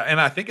 Yeah, and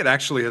I think it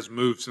actually has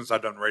moved since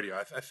I've done radio.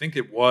 I think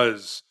it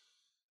was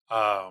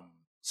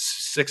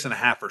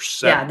 6.5 or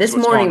 7. Yeah, this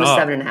morning was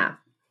 7.5.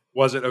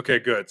 Was it? Okay,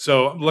 good.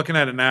 So I'm looking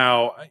at it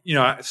now.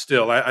 I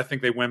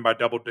think they win by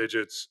double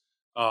digits.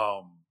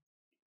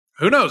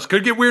 Who knows?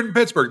 Could get weird in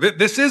Pittsburgh.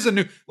 This is a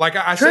new, like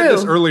I said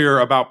this earlier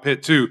about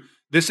Pitt too.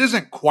 This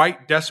isn't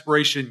quite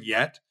desperation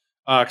yet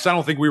because I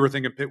don't think we were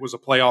thinking Pitt was a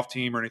playoff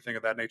team or anything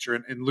of that nature.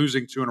 And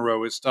losing 2 in a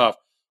row is tough.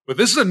 But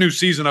this is a new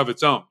season of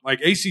its own.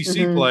 Like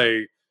ACC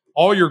play.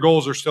 All your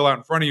goals are still out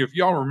in front of you. If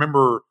y'all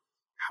remember,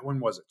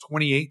 when was it?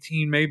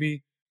 2018,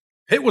 maybe.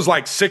 Pitt was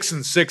like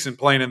 6-6 and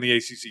playing in the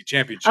ACC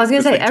championship. I was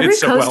going to say every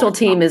coastal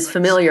team is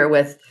familiar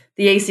with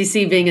the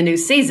ACC being a new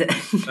season.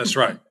 That's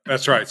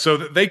right. So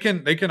they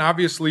can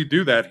obviously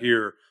do that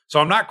here. So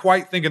I'm not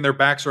quite thinking their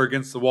backs are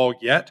against the wall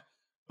yet,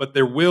 but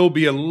there will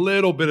be a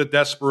little bit of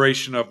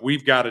desperation of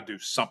we've got to do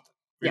something.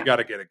 We've got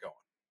to get it going.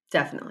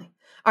 Definitely.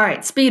 All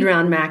right, speed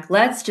round, Mac.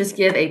 Let's just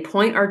give a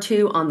point or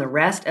two on the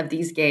rest of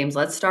these games.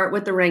 Let's start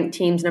with the ranked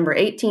teams. Number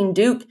 18,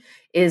 Duke,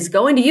 is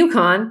going to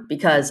UConn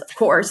because, of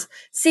course,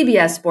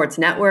 CBS Sports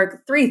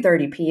Network,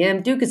 3:30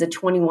 p.m. Duke is a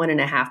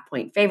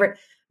 21.5-point favorite.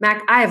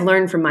 Mac, I have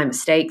learned from my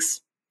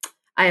mistakes.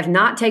 I have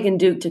not taken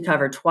Duke to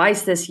cover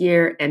twice this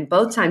year, and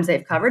both times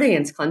they've covered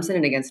against Clemson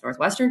and against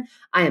Northwestern.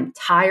 I am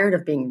tired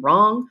of being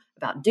wrong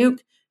about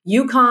Duke.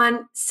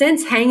 UConn,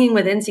 since hanging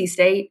with NC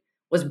State,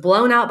 was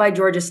blown out by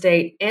Georgia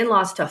State and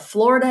lost to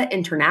Florida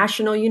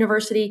International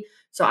University.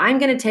 So I'm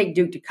going to take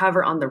Duke to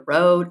cover on the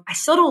road. I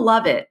still don't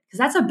love it because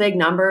that's a big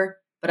number,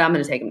 but I'm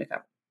going to take them to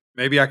cover.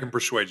 Maybe I can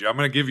persuade you. I'm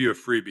going to give you a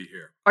freebie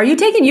here. Are you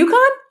taking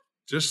UConn?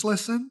 Just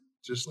listen.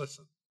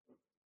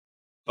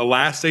 The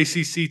last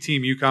ACC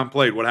team UConn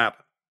played, what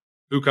happened?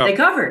 Who covered? They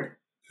covered.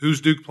 Who's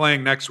Duke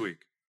playing next week?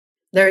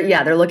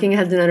 They're looking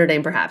ahead to Notre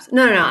Dame, perhaps.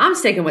 No. I'm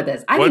sticking with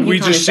this. What we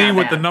just see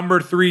what the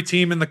number 3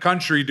 team in the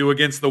country do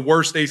against the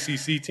worst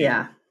ACC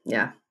team.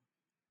 Yeah.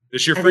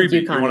 It's your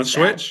freebie. You want to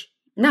switch?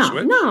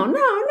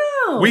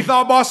 No. We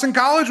thought Boston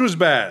College was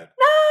bad.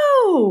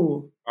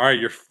 No. All right,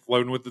 you're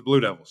floating with the Blue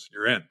Devils.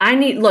 You're in.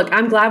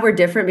 I'm glad we're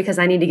different because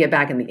I need to get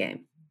back in the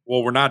game.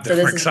 Well, we're not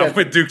different because I'm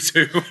with Duke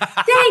too.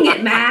 Dang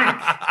it,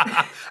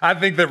 Mac. I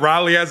think that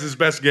Riley has his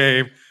best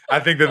game. I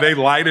think that they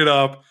light it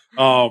up.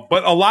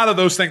 But a lot of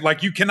those things,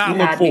 like you cannot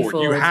look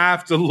forward. You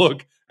have to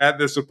look at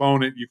this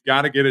opponent. You've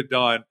got to get it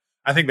done.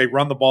 I think they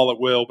run the ball at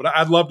will, but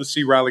I'd love to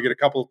see Riley get a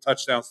couple of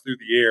touchdowns through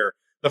the air.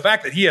 The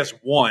fact that he has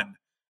 1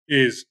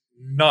 is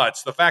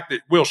nuts. The fact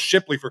that Will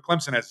Shipley for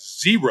Clemson has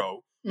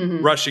 0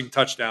 rushing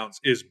touchdowns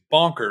is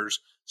bonkers.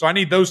 So I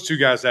need those 2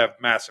 guys to have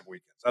massive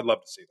weekends. I'd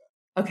love to see that.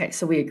 Okay,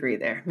 so we agree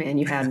there. Man,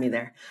 you had me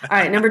there. All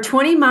right, number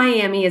 20,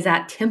 Miami is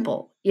at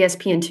Temple,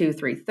 ESPN2,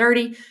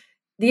 3:30.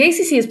 The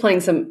ACC is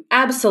playing some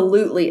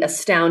absolutely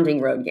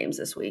astounding road games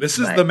this week. This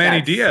is the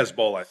Manny Diaz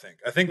Bowl, I think.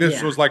 I think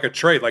this was like a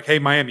trade. Like, hey,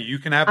 Miami, you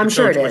can have the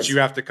coach, but you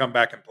have to come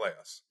back and play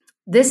us.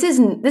 This is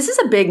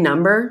a big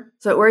number,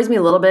 so it worries me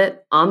a little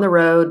bit on the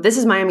road. This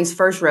is Miami's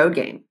first road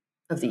game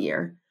of the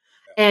year.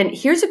 And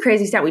here's a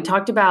crazy stat. We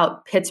talked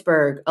about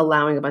Pittsburgh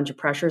allowing a bunch of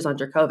pressures on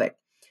Dracovic.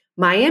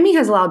 Miami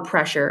has allowed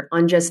pressure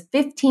on just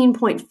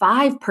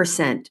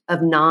 15.5%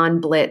 of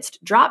non-blitzed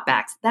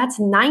dropbacks. That's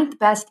 9th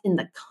best in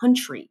the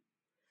country.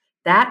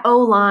 That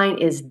O-line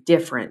is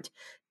different.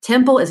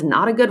 Temple is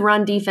not a good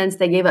run defense.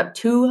 They gave up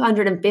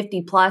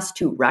 250 plus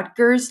to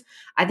Rutgers.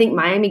 I think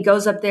Miami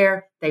goes up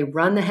there. They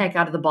run the heck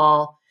out of the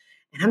ball.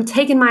 And I'm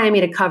taking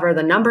Miami to cover.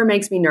 The number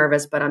makes me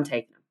nervous, but I'm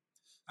taking them.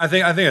 I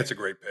think that's a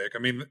great pick. I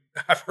mean,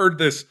 I've heard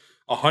this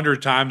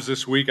 100 times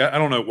this week. I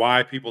don't know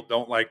why people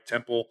don't like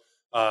Temple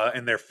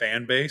and their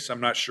fan base. I'm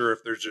not sure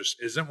if there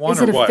just isn't one.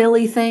 Is it a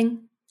Philly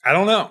thing? I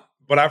don't know.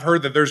 But I've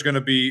heard that there's going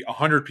to be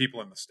 100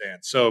 people in the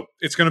stands. So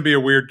it's going to be a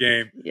weird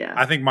game. Yeah.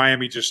 I think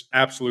Miami just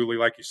absolutely,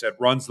 like you said,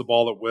 runs the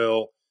ball at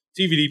will.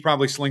 TVD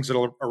probably slings it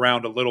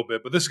around a little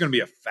bit, but this is going to be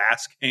a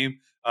fast game.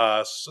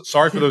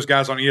 Sorry for those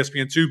guys on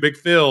ESPN2. Big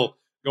Phil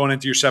going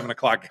into your 7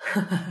 o'clock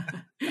game.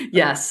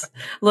 Yes.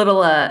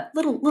 Little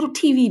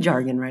TV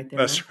jargon right there.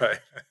 That's right.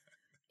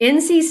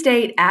 NC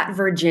State at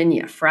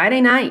Virginia,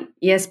 Friday night,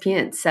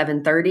 ESPN,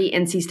 7:30.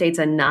 NC State's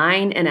a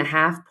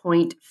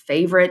 9.5-point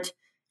favorite.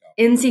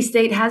 NC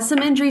State has some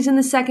injuries in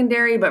the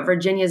secondary, but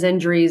Virginia's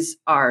injuries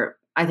are,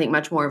 I think,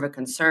 much more of a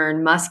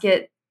concern.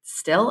 Musket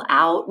still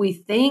out, we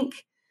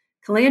think.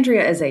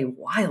 Calandria is a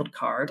wild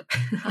card.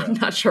 I'm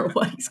not sure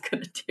what he's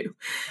going to do.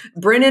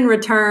 Brennan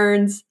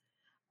returns.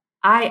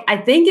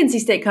 I think NC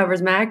State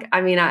covers, Mac.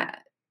 I mean,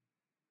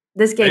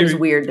 this game is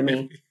weird to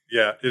me.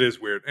 Yeah, it is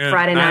weird. And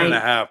Friday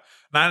night.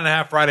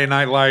 9.5 Friday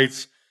night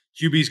lights.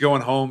 QB's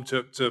going home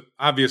to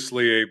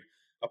obviously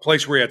a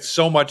place where he had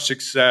so much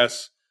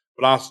success,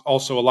 but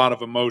also a lot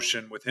of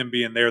emotion with him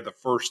being there the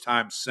first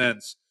time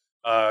since,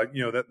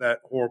 that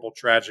horrible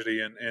tragedy.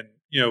 And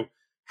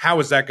how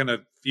is that going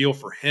to feel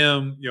for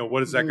him?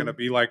 What is that going to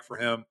be like for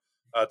him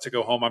to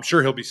go home? I'm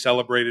sure he'll be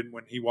celebrated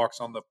when he walks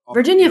on the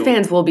Virginia field.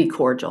 Fans will be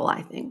cordial,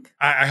 I think.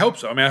 I hope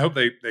so. I mean, I hope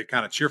they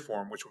kind of cheer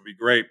for him, which would be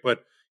great.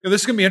 But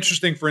this is going to be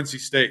interesting for NC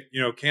State.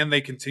 Can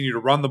they continue to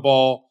run the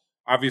ball?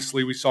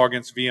 Obviously, we saw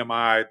against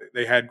VMI,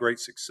 they had great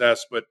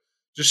success, but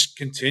just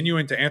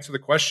continuing to answer the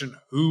question,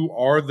 who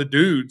are the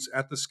dudes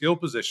at the skill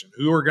position?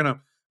 Who are going to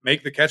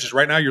make the catches?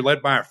 Right now, you're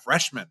led by a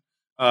freshman,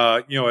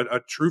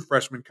 a true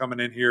freshman coming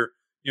in here,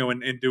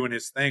 and doing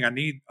his thing. I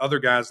need other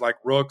guys like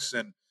Rooks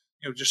and,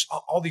 just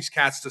all these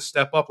cats to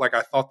step up like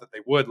I thought that they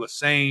would.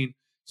 Lassane,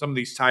 some of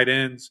these tight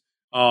ends,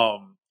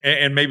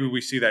 and maybe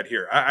we see that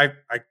here. I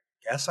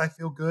guess I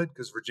feel good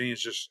because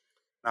Virginia's just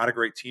not a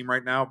great team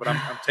right now, but I'm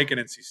taking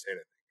NC State.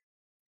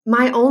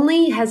 My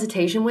only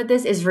hesitation with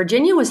this is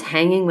Virginia was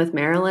hanging with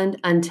Maryland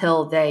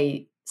until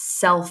they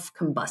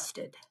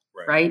self-combusted,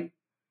 right?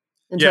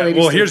 Until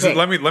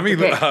let me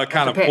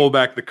kind of pull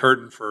back the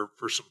curtain for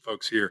some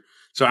folks here.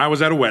 So I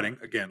was at a wedding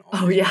again.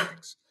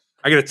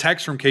 I get a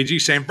text from KG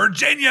saying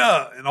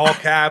Virginia in all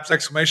caps,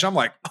 exclamation. I'm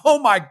like, oh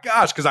my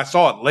gosh, because I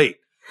saw it late,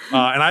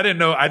 and I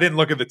didn't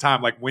look at the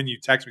time like when you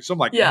text me. So I'm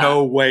like,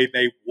 no way,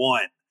 they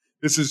won.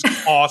 This is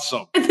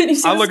awesome.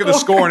 I look at the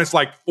score and it's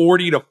like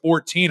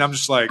 40-14. I'm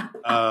just like,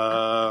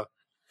 I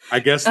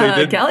guess they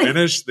didn't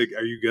finish.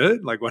 Are you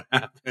good? Like, what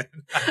happened?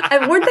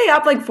 Weren't they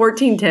up like 14-10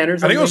 or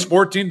something? I think it was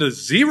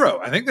 14-0.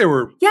 I think they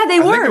were. Yeah,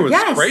 they were. It was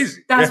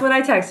crazy. That's what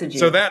I texted you.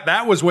 So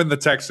that was when the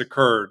text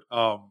occurred.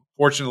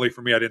 Fortunately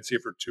for me, I didn't see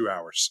it for 2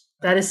 hours.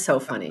 That is so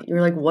funny. You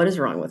were like, what is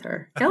wrong with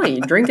her? Kelly,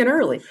 you're drinking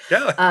early.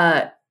 Kelly.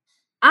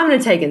 I'm going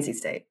to take NC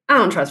State. I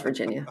don't trust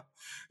Virginia.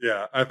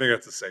 Yeah, I think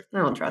that's a safe. I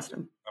don't trust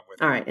him.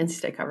 All right, NC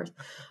State covers.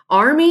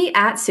 Army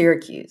at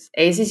Syracuse.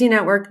 ACC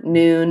Network,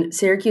 noon.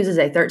 Syracuse is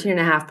a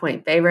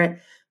 13.5-point favorite.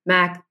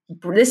 Mac,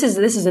 this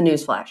is a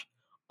news flash.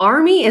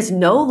 Army is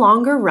no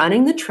longer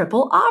running the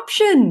triple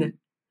option.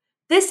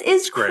 This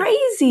is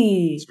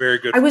crazy. It's very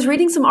good. I was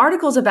reading some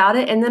articles about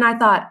it, and then I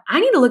thought, I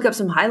need to look up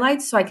some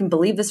highlights so I can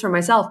believe this for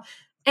myself.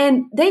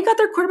 And they got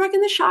their quarterback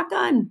in the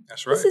shotgun.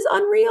 That's right. This is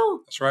unreal.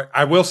 That's right.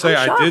 I will say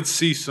I did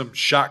see some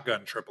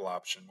shotgun triple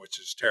option, which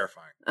is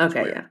terrifying.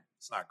 Okay, yeah.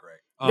 It's not great.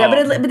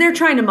 But they're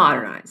trying to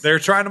modernize. They're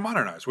trying to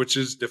modernize, which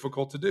is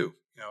difficult to do.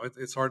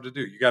 It's hard to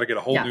do. You got to get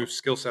a whole new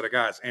skill set of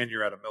guys, and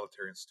you're at a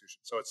military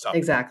institution, so it's tough.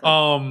 Exactly.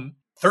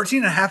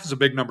 13.5 is a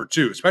big number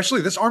too.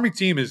 Especially this Army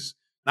team is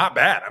not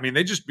bad. I mean,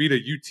 they just beat a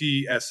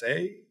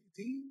UTSA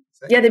team.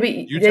 Yeah, they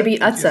beat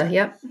UTSA.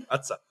 Yep.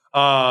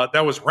 UTSA.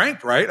 That was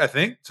ranked, right? I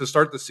think to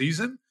start the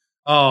season.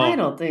 I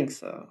don't think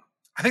so.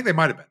 I think they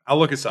might have been. I'll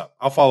look this up.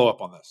 I'll follow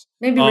up on this.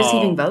 Maybe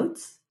receiving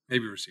votes.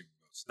 Maybe receiving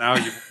votes.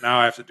 Now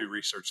I have to do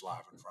research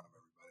live in front of everybody.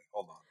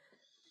 Hold on.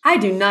 I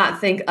do not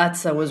think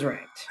UTSA was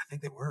ranked. I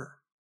think they were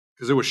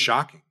because it was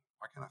shocking.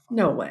 Why can't I find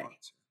No way.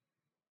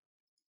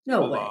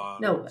 No way.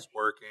 It's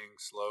working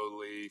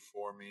slowly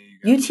for me.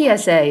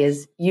 UTSA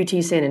is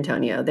UT San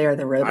Antonio. They are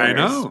the Road Runners.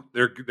 I know.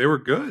 They were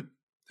good.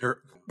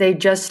 They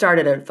just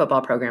started a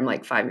football program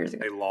like 5 years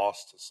ago. They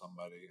lost to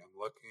somebody. I'm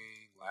looking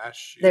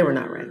last year. They were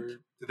not ranked.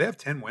 Did they have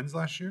 10 wins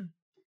last year?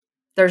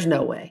 There's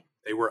no way.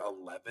 They were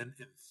 11-3.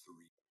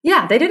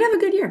 Yeah, they did have a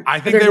good year. I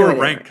think they were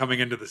ranked coming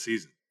into the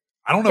season.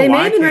 I don't know why. They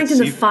may have been ranked in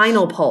the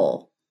final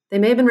poll. They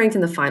may have been ranked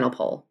in the final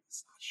poll.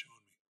 It's not showing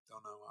me.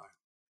 Don't know why.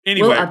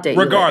 Anyway, we'll update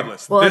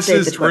regardless, regardless,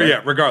 this is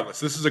regardless.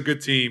 This is a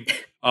good team.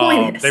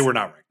 They were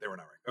not ranked.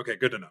 Okay,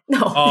 good to know. No,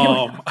 they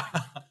were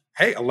not.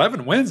 Hey,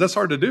 11 wins. That's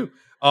hard to do.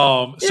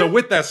 So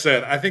with that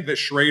said, I think that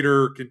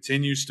Schrader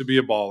continues to be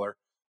a baller.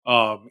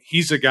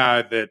 He's a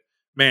guy that,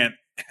 man,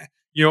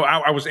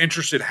 I was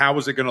interested. How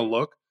was it going to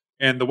look?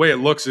 And the way it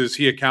looks is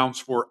he accounts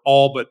for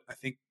all but, I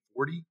think,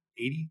 40,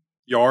 80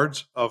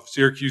 yards of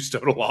Syracuse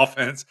total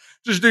offense.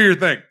 Just do your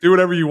thing. Do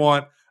whatever you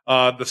want.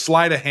 The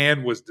sleight of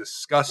hand was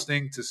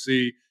disgusting to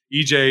see.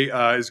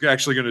 EJ is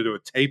actually going to do a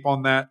tape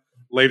on that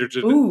later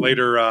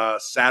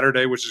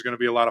Saturday, which is going to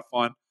be a lot of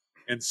fun.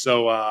 And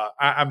so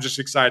I'm just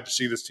excited to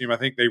see this team. I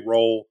think they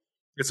roll.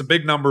 It's a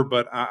big number,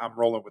 but I'm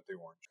rolling with the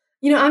orange.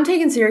 I'm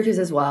taking Syracuse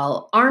as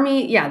well.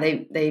 Army, yeah,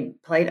 they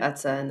played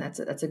UTSA, and that's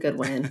a good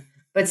win.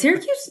 But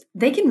Syracuse,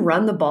 they can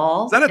run the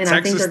ball. Is that a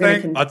Texas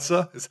thing?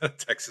 UTSA? Is that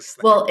a Texas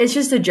thing? Well, it's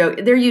just a joke.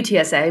 They're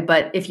UTSA,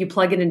 but if you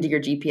plug it into your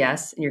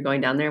GPS and you're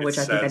going down there, which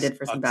I think I did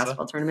for some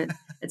basketball tournament,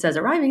 it says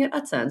arriving at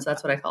UTSA, and so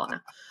that's what I call it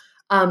now.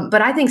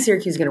 But I think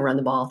Syracuse is going to run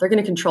the ball. They're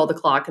going to control the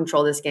clock,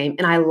 control this game.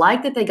 And I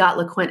like that they got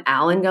LaQuint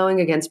Allen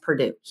going against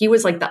Purdue. He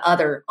was like the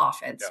other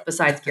offense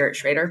besides Garrett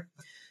Schrader.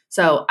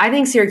 So I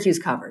think Syracuse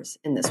covers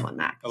in this one,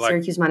 Mac.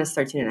 Syracuse minus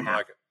 13.5. I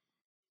like it.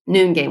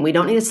 Noon game. We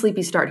don't need a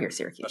sleepy start here,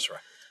 Syracuse. That's right.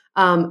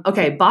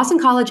 Okay, Boston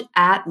College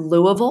at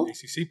Louisville.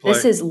 ACC play.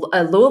 This is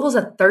Louisville's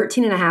a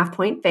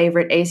 13.5-point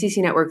favorite. ACC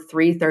Network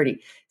 330.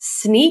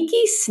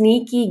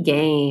 Sneaky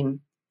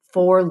game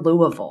for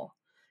Louisville.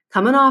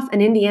 Coming off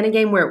an Indiana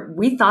game where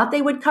we thought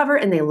they would cover,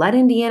 and they let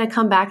Indiana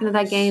come back into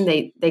that game.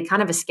 They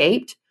kind of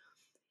escaped.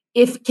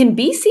 Can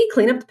BC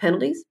clean up the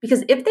penalties?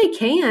 Because if they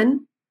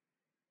can,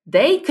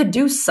 they could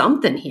do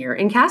something here.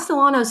 And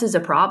Castellanos is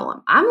a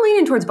problem. I'm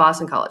leaning towards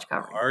Boston College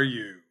covering. Are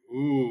you?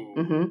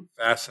 Ooh,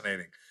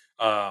 fascinating.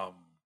 I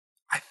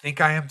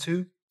think I am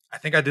too. I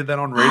think I did that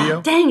on radio.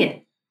 Oh, dang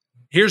it.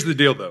 Here's the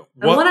deal, though.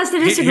 I want us to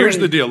disagree. Here's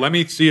the deal. Let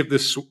me see if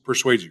this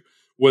persuades you.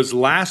 Was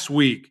last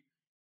week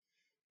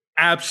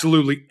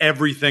absolutely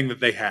everything that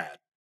they had,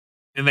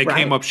 and they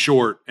came up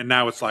short, and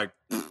now it's like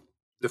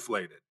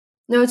deflated.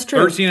 No, it's true.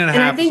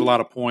 13.5 is a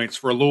lot of points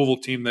for a Louisville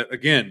team that,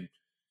 again,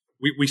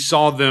 we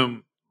saw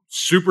them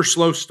super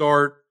slow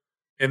start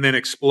and then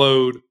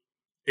explode,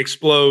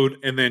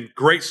 and then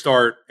great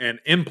start and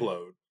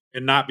implode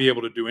and not be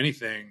able to do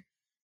anything.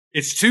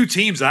 It's two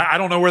teams. I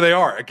don't know where they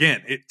are.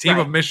 Again, team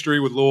of mystery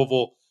with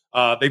Louisville.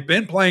 They've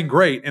been playing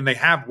great, and they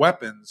have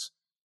weapons.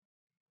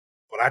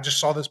 But I just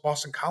saw this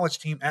Boston College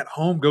team at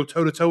home go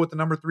toe-to-toe with the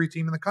number 3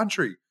 team in the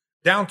country.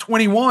 Down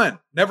 21.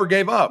 Never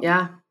gave up.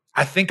 Yeah.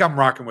 I think I'm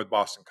rocking with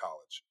Boston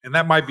College. And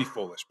that might be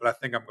foolish, but I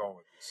think I'm going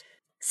with this.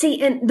 See,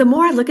 and the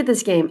more I look at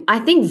this game, I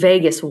think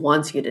Vegas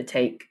wants you to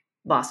take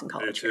Boston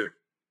College. I do too.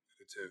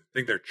 I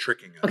think they're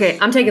tricking us. Okay,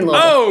 I'm taking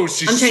Louisville. Oh,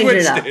 she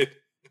switched it.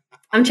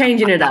 I'm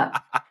changing it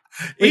up.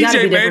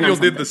 EJ Manuel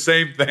did the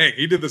same thing.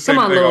 He did the same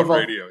thing on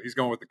radio. He's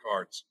going with the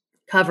Cards.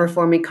 Cover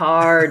for me,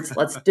 Cards.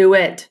 Let's do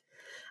it.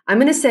 I'm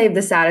going to save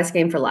the saddest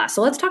game for last.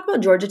 So let's talk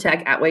about Georgia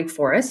Tech at Wake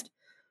Forest.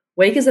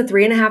 Wake is a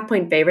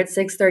 3.5-point favorite,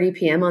 6:30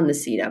 p.m. on the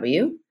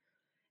CW.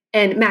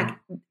 And Mac,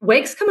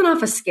 Wake's coming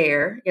off a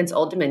scare against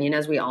Old Dominion,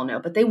 as we all know,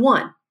 but they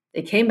won.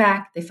 They came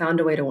back. They found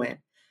a way to win.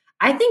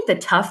 I think the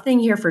tough thing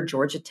here for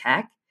Georgia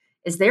Tech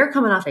is they're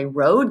coming off a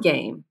road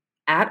game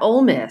at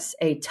Ole Miss,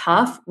 a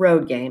tough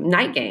road game,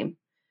 night game.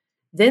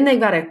 Then they've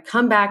got to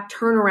come back,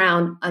 turn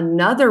around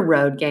another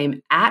road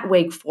game at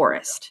Wake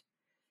Forest.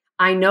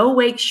 I know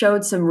Wake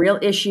showed some real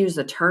issues,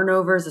 the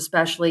turnovers,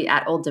 especially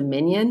at Old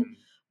Dominion,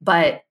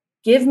 but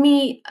give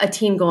me a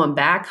team going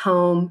back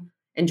home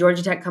and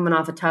Georgia Tech coming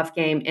off a tough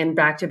game and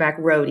back-to-back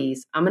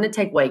roadies. I'm going to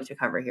take Wake to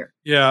cover here.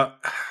 Yeah,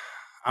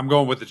 I'm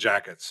going with the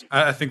Jackets.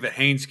 I think that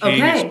Haynes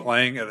King is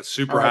playing at a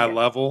super high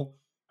level.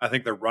 I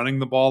think they're running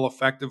the ball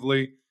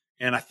effectively.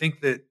 And I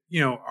think that,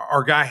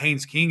 our guy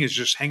Haynes King is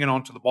just hanging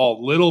on to the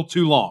ball a little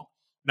too long.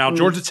 Now,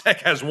 Georgia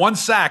Tech has 1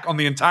 sack on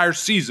the entire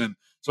season,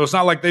 so it's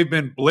not like they've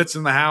been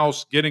blitzing the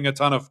house, getting a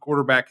ton of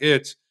quarterback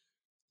hits.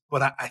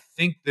 But I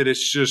think that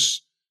it's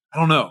just, I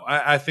don't know.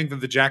 I think that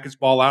the Jackets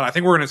ball out. I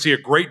think we're going to see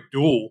a great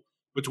duel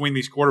between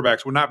these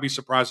quarterbacks. Would not be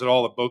surprised at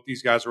all if both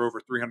these guys are over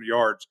 300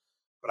 yards.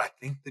 But I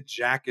think the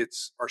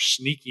Jackets are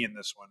sneaky in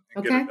this one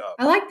and get it up.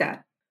 I like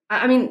that.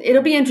 I mean,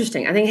 it'll be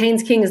interesting. I think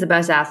Haynes King is the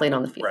best athlete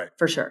on the field,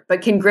 for sure.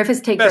 But can Griffiths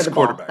take care of the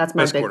ball? That's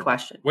my big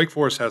question. Wake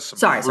Forest has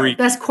some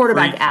best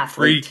quarterback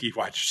athlete. Freaky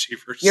wide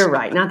receivers. You're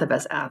right. Not the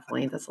best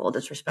athlete. That's a little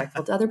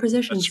disrespectful to other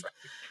positions. That's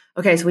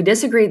right. Okay, so we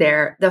disagree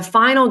there. The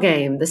final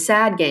game, the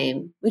sad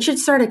game. We should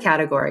start a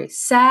category.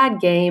 Sad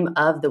game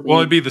of the week. Well,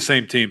 it'd be the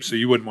same team, so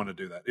you wouldn't want to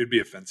do that. It'd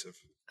be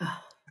offensive. Oh,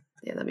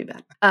 yeah, that'd be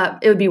bad.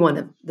 It would be one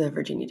of the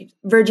Virginia teams.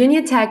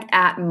 Virginia Tech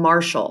at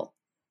Marshall.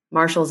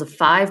 Marshall's a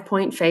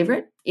 5-point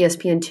favorite.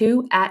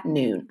 ESPN2 at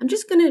noon. I'm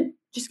just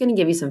gonna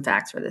give you some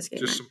facts for this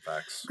game. Just some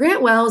facts.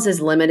 Grant Wells is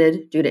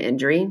limited due to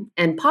injury,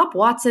 and Pop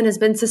Watson has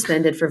been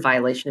suspended for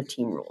violation of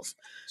team rules.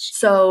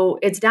 So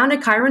it's down to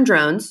Kyron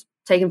Drones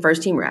taking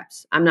first-team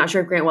reps. I'm not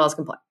sure if Grant Wells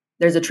can play.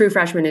 There's a true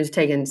freshman who's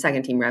taken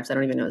second-team reps. I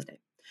don't even know his name.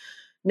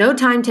 No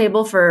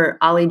timetable for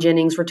Ollie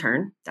Jennings'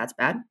 return. That's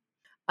bad.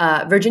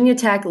 Virginia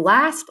Tech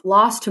last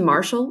lost to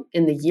Marshall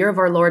in the year of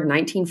our Lord,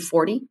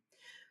 1940.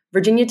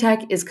 Virginia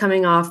Tech is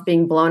coming off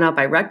being blown out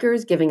by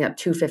Rutgers, giving up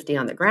 250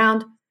 on the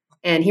ground.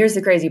 And here's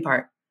the crazy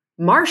part.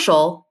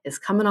 Marshall is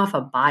coming off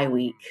a bye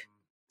week.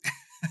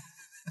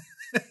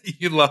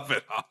 You love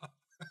it, huh?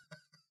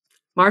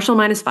 Marshall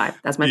 -5.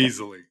 That's my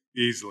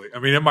Easily. I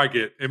mean, it might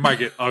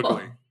get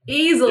ugly.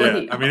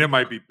 Easily. Yeah, I mean, it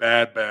might be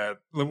bad.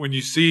 When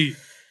you see,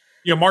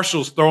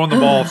 Marshall's throwing the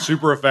ball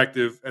super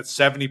effective at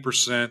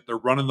 70%. They're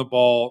running the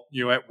ball,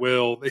 at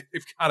will.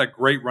 They've got a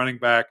great running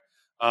back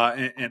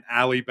and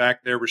Alley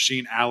back there,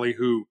 Rasheen Alley,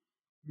 who,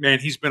 man,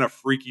 he's been a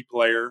freaky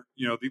player,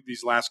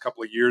 these last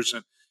couple of years.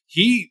 And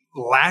he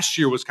last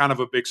year was kind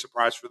of a big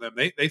surprise for them.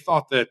 They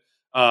thought that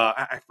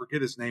I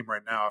forget his name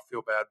right now. I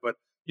feel bad, but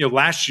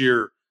last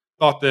year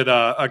thought that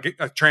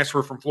a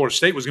transfer from Florida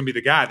State was going to be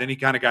the guy. Then he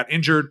kind of got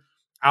injured.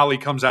 Ali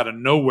comes out of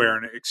nowhere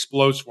and it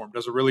explodes for him.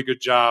 Does a really good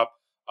job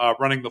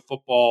running the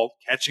football,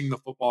 catching the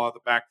football out of the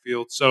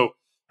backfield. So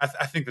I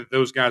think that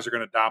those guys are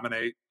going to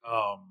dominate.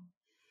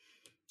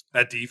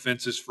 That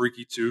defense is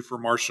freaky too for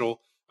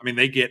Marshall. I mean,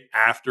 they get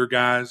after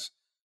guys.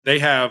 They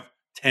have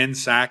 10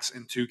 sacks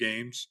in 2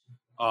 games.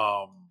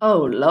 Oh,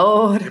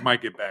 Lord. It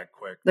might get bad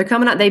quick. They're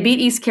coming out. They beat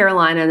East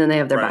Carolina, and then they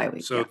have their bye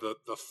week. So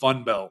the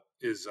Fun Belt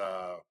is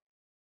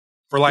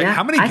for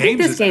how many games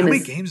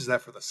is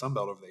that for the Sun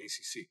Belt over the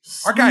ACC?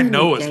 Our guy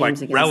Noah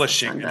is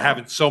relishing and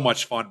having so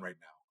much fun right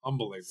now.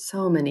 Unbelievable.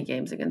 So many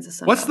games against the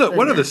Sun Belt.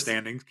 What are the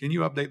standings? Can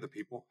you update the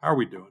people? How are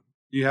we doing?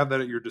 Do you have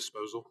that at your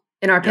disposal?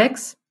 In our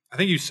picks? I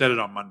think you said it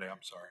on Monday.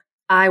 I'm sorry.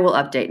 I will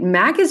update.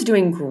 Mac is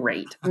doing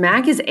great.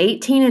 Mac is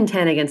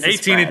 18-10 against the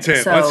spread.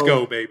 18-10. So let's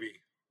go, baby.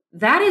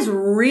 That is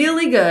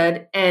really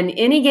good. And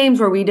any games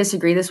where we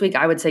disagree this week,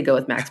 I would say go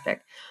with Mac's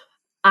pick.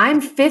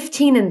 I'm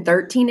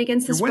 15-13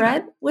 against the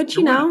spread, which,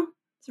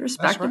 it's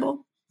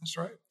respectable. That's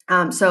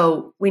right.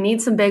 So we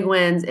need some big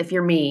wins. If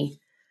you're me,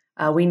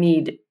 we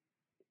need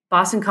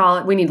Boston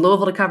College. We need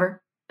Louisville to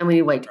cover, and we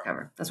need Wake to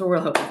cover. That's what we're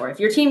hoping for. If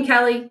you're Team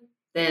Kelly,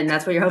 then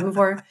that's what you're hoping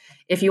for.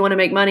 If you want to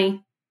make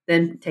money,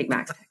 then take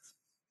Mac's picks.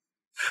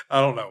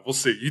 I don't know. We'll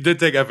see. You did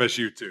take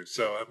FSU too,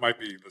 so it might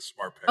be the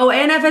smart pick. Oh,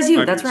 and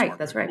FSU. That's right.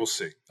 That's right. We'll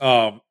see.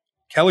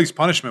 Kelly's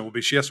punishment will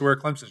be she has to wear a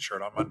Clemson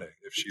shirt on Monday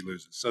if she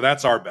loses. So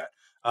that's our bet.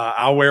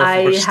 I'll wear.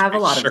 I have a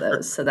lot of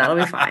those, so that'll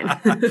be fine.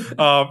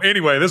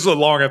 Anyway, this is a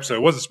long episode.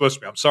 It wasn't supposed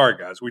to be. I'm sorry,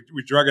 guys. We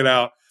drug it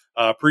out.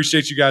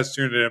 Appreciate you guys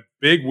tuning in.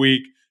 Big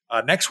week.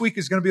 Next week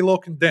is going to be a little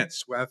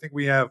condensed. I think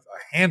we have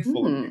a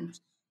handful of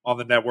games on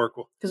the network.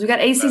 Because we got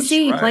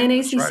ACC playing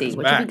ACC, which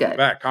will be good.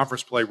 Back.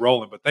 Conference play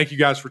rolling. But thank you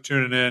guys for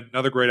tuning in.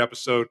 Another great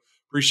episode.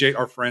 Appreciate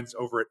our friends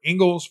over at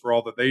Ingles for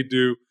all that they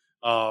do.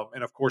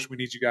 And, of course, we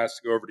need you guys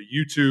to go over to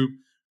YouTube.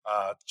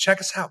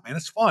 Check us out, man.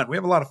 It's fun. We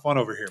have a lot of fun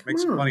over here. Make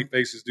some funny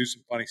faces, do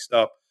some funny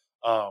stuff.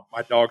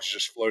 My dog's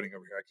just floating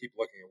over here. I keep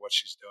looking at what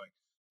she's doing.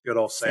 Good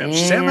old Sam.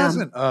 Sam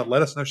hasn't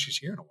let us know she's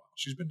here in a while.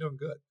 She's been doing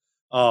good.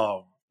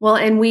 Well,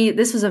 and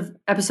this was an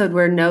episode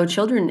where no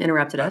children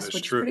interrupted us, which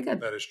is pretty good.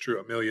 That is true.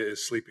 Amelia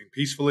is sleeping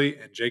peacefully,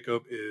 and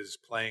Jacob is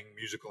playing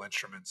musical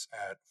instruments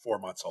at 4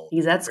 months old.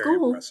 He's at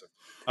school. Impressive.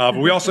 But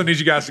we also need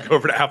you guys to go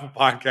over to Apple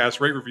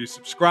Podcasts, rate, review,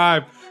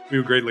 subscribe. We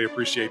would greatly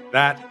appreciate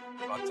that.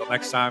 Until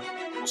next time,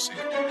 we'll see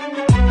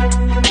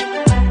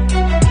you.